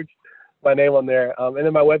just search my name on there, and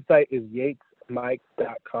then my website is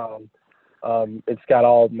yatesmike.com. It's got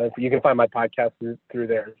all you can find my podcast through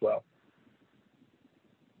there as well.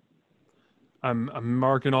 I'm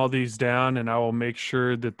marking all these down, and I will make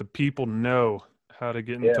sure that the people know how to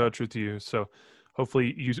get in touch with you. So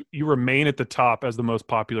hopefully you remain at the top as the most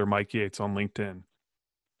popular Mike Yates on LinkedIn.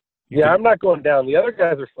 I'm not going down. The other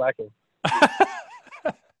guys are slacking.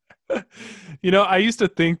 I used to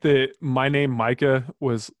think that my name Micah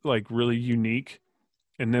was like really unique.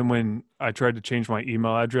 And then when I tried to change my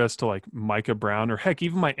email address to like Micah Brown, or heck,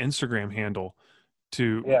 even my Instagram handle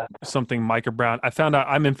to something Micah Brown, I found out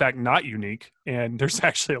I'm in fact not unique. And there's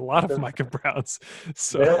actually a lot of Micah Browns.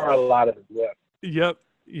 So there are a lot of them. Yeah.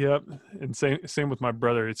 Yep. And same with my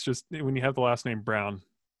brother. It's just when you have the last name Brown.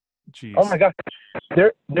 Jeez. Oh my gosh.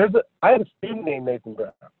 I had a student named Nathan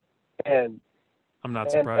Brown. And I'm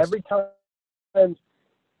not surprised.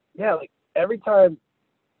 Every time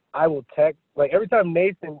I will text, like every time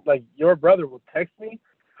Nathan, like your brother will text me,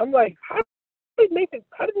 I'm like, how did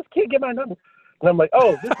this kid get my number? And I'm like,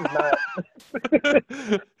 oh, this is not.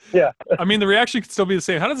 Yeah. I mean, the reaction could still be the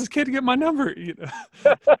same. How does this kid get my number?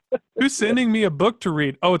 Who's sending me a book to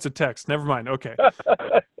read? Oh, it's a text. Never mind. Okay.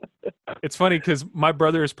 It's funny because my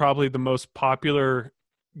brother is probably the most popular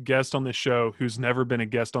guest on this show who's never been a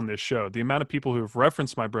guest on this show. The amount of people who have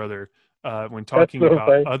referenced my brother when talking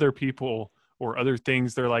about other people or other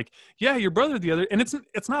things, they're like, yeah, your brother the other, and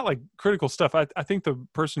it's not like critical stuff. I think the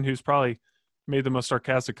person who's probably made the most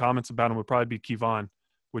sarcastic comments about him would probably be Kevon,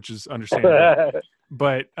 which is understandable.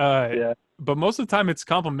 But most of the time it's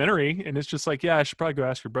complimentary, and it's just like, yeah, I should probably go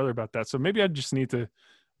ask your brother about that. So maybe I just need to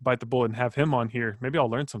bite the bullet and have him on here. Maybe I'll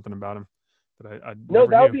learn something about him. That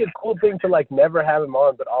would be a cool thing to like never have him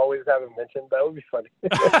on, but always have him mentioned. That would be funny.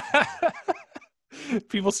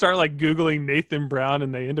 People start like Googling Nathan Brown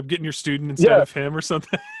and they end up getting your student instead of him or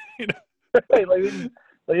something. Right, like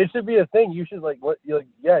it should be a thing. You should get your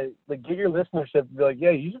listenership and be like,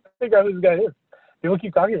 yeah, you should figure out who this guy is. People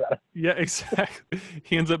keep talking about it. Yeah, exactly.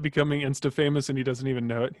 He ends up becoming Insta famous and he doesn't even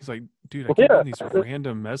know it. He's like, dude, I keep getting these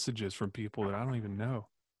random messages from people that I don't even know.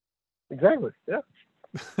 Exactly. Yeah.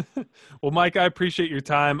 Well, Mike, I appreciate your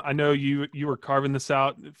time. I know you were carving this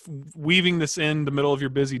out, weaving this in the middle of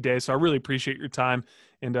your busy day. So I really appreciate your time.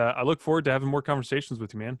 And I look forward to having more conversations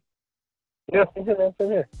with you, man. Yeah, same here, man.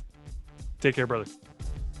 Same here. Take care, brother.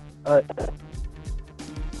 All right.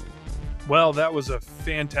 Well, that was a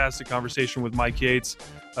fantastic conversation with Mike Yates,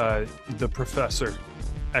 the professor.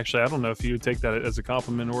 Actually, I don't know if you would take that as a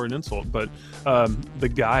compliment or an insult, but the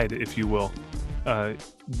guide, if you will.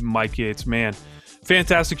 Mike Yates, man.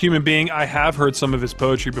 Fantastic human being. I have heard some of his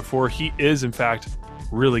poetry before. He is, in fact,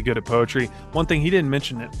 really good at poetry. One thing he didn't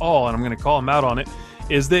mention at all, and I'm going to call him out on it,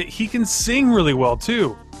 is that he can sing really well,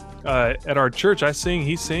 too. At our church, I sing,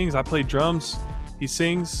 he sings, I play drums. He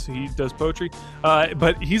sings, he does poetry,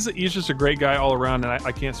 but he's just a great guy all around, and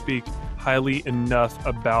I can't speak highly enough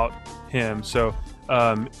about him. So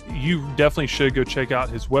you definitely should go check out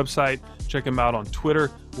his website, check him out on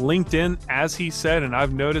Twitter, LinkedIn, as he said, and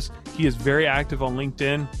I've noticed he is very active on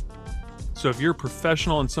LinkedIn. So if you're a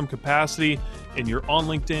professional in some capacity and you're on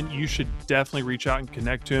LinkedIn, you should definitely reach out and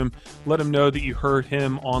connect to him. Let him know that you heard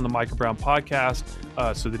him on the Micah Brown podcast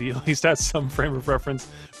so that he at least has some frame of reference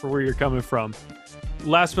for where you're coming from.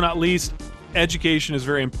 Last but not least, education is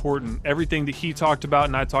very important. Everything that he talked about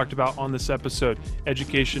and I talked about on this episode,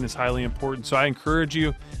 education is highly important. So I encourage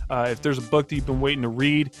you, if there's a book that you've been waiting to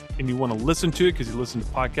read and you want to listen to it because you listen to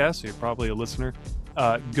podcasts, so you're probably a listener,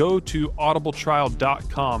 go to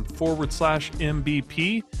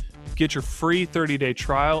audibletrial.com/MBP. Get your free 30-day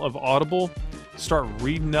trial of Audible. Start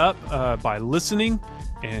reading up by listening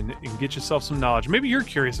and get yourself some knowledge. Maybe you're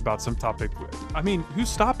curious about some topic. I mean, who's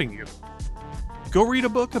stopping you? Go read a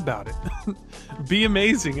book about it. Be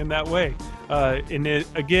amazing in that way.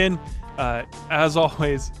 Again, as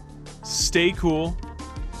always, stay cool,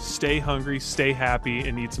 stay hungry, stay happy,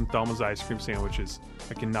 and eat some Thelma's ice cream sandwiches.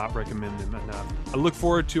 I cannot recommend them enough. I look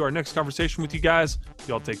forward to our next conversation with you guys.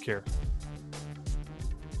 Y'all take care.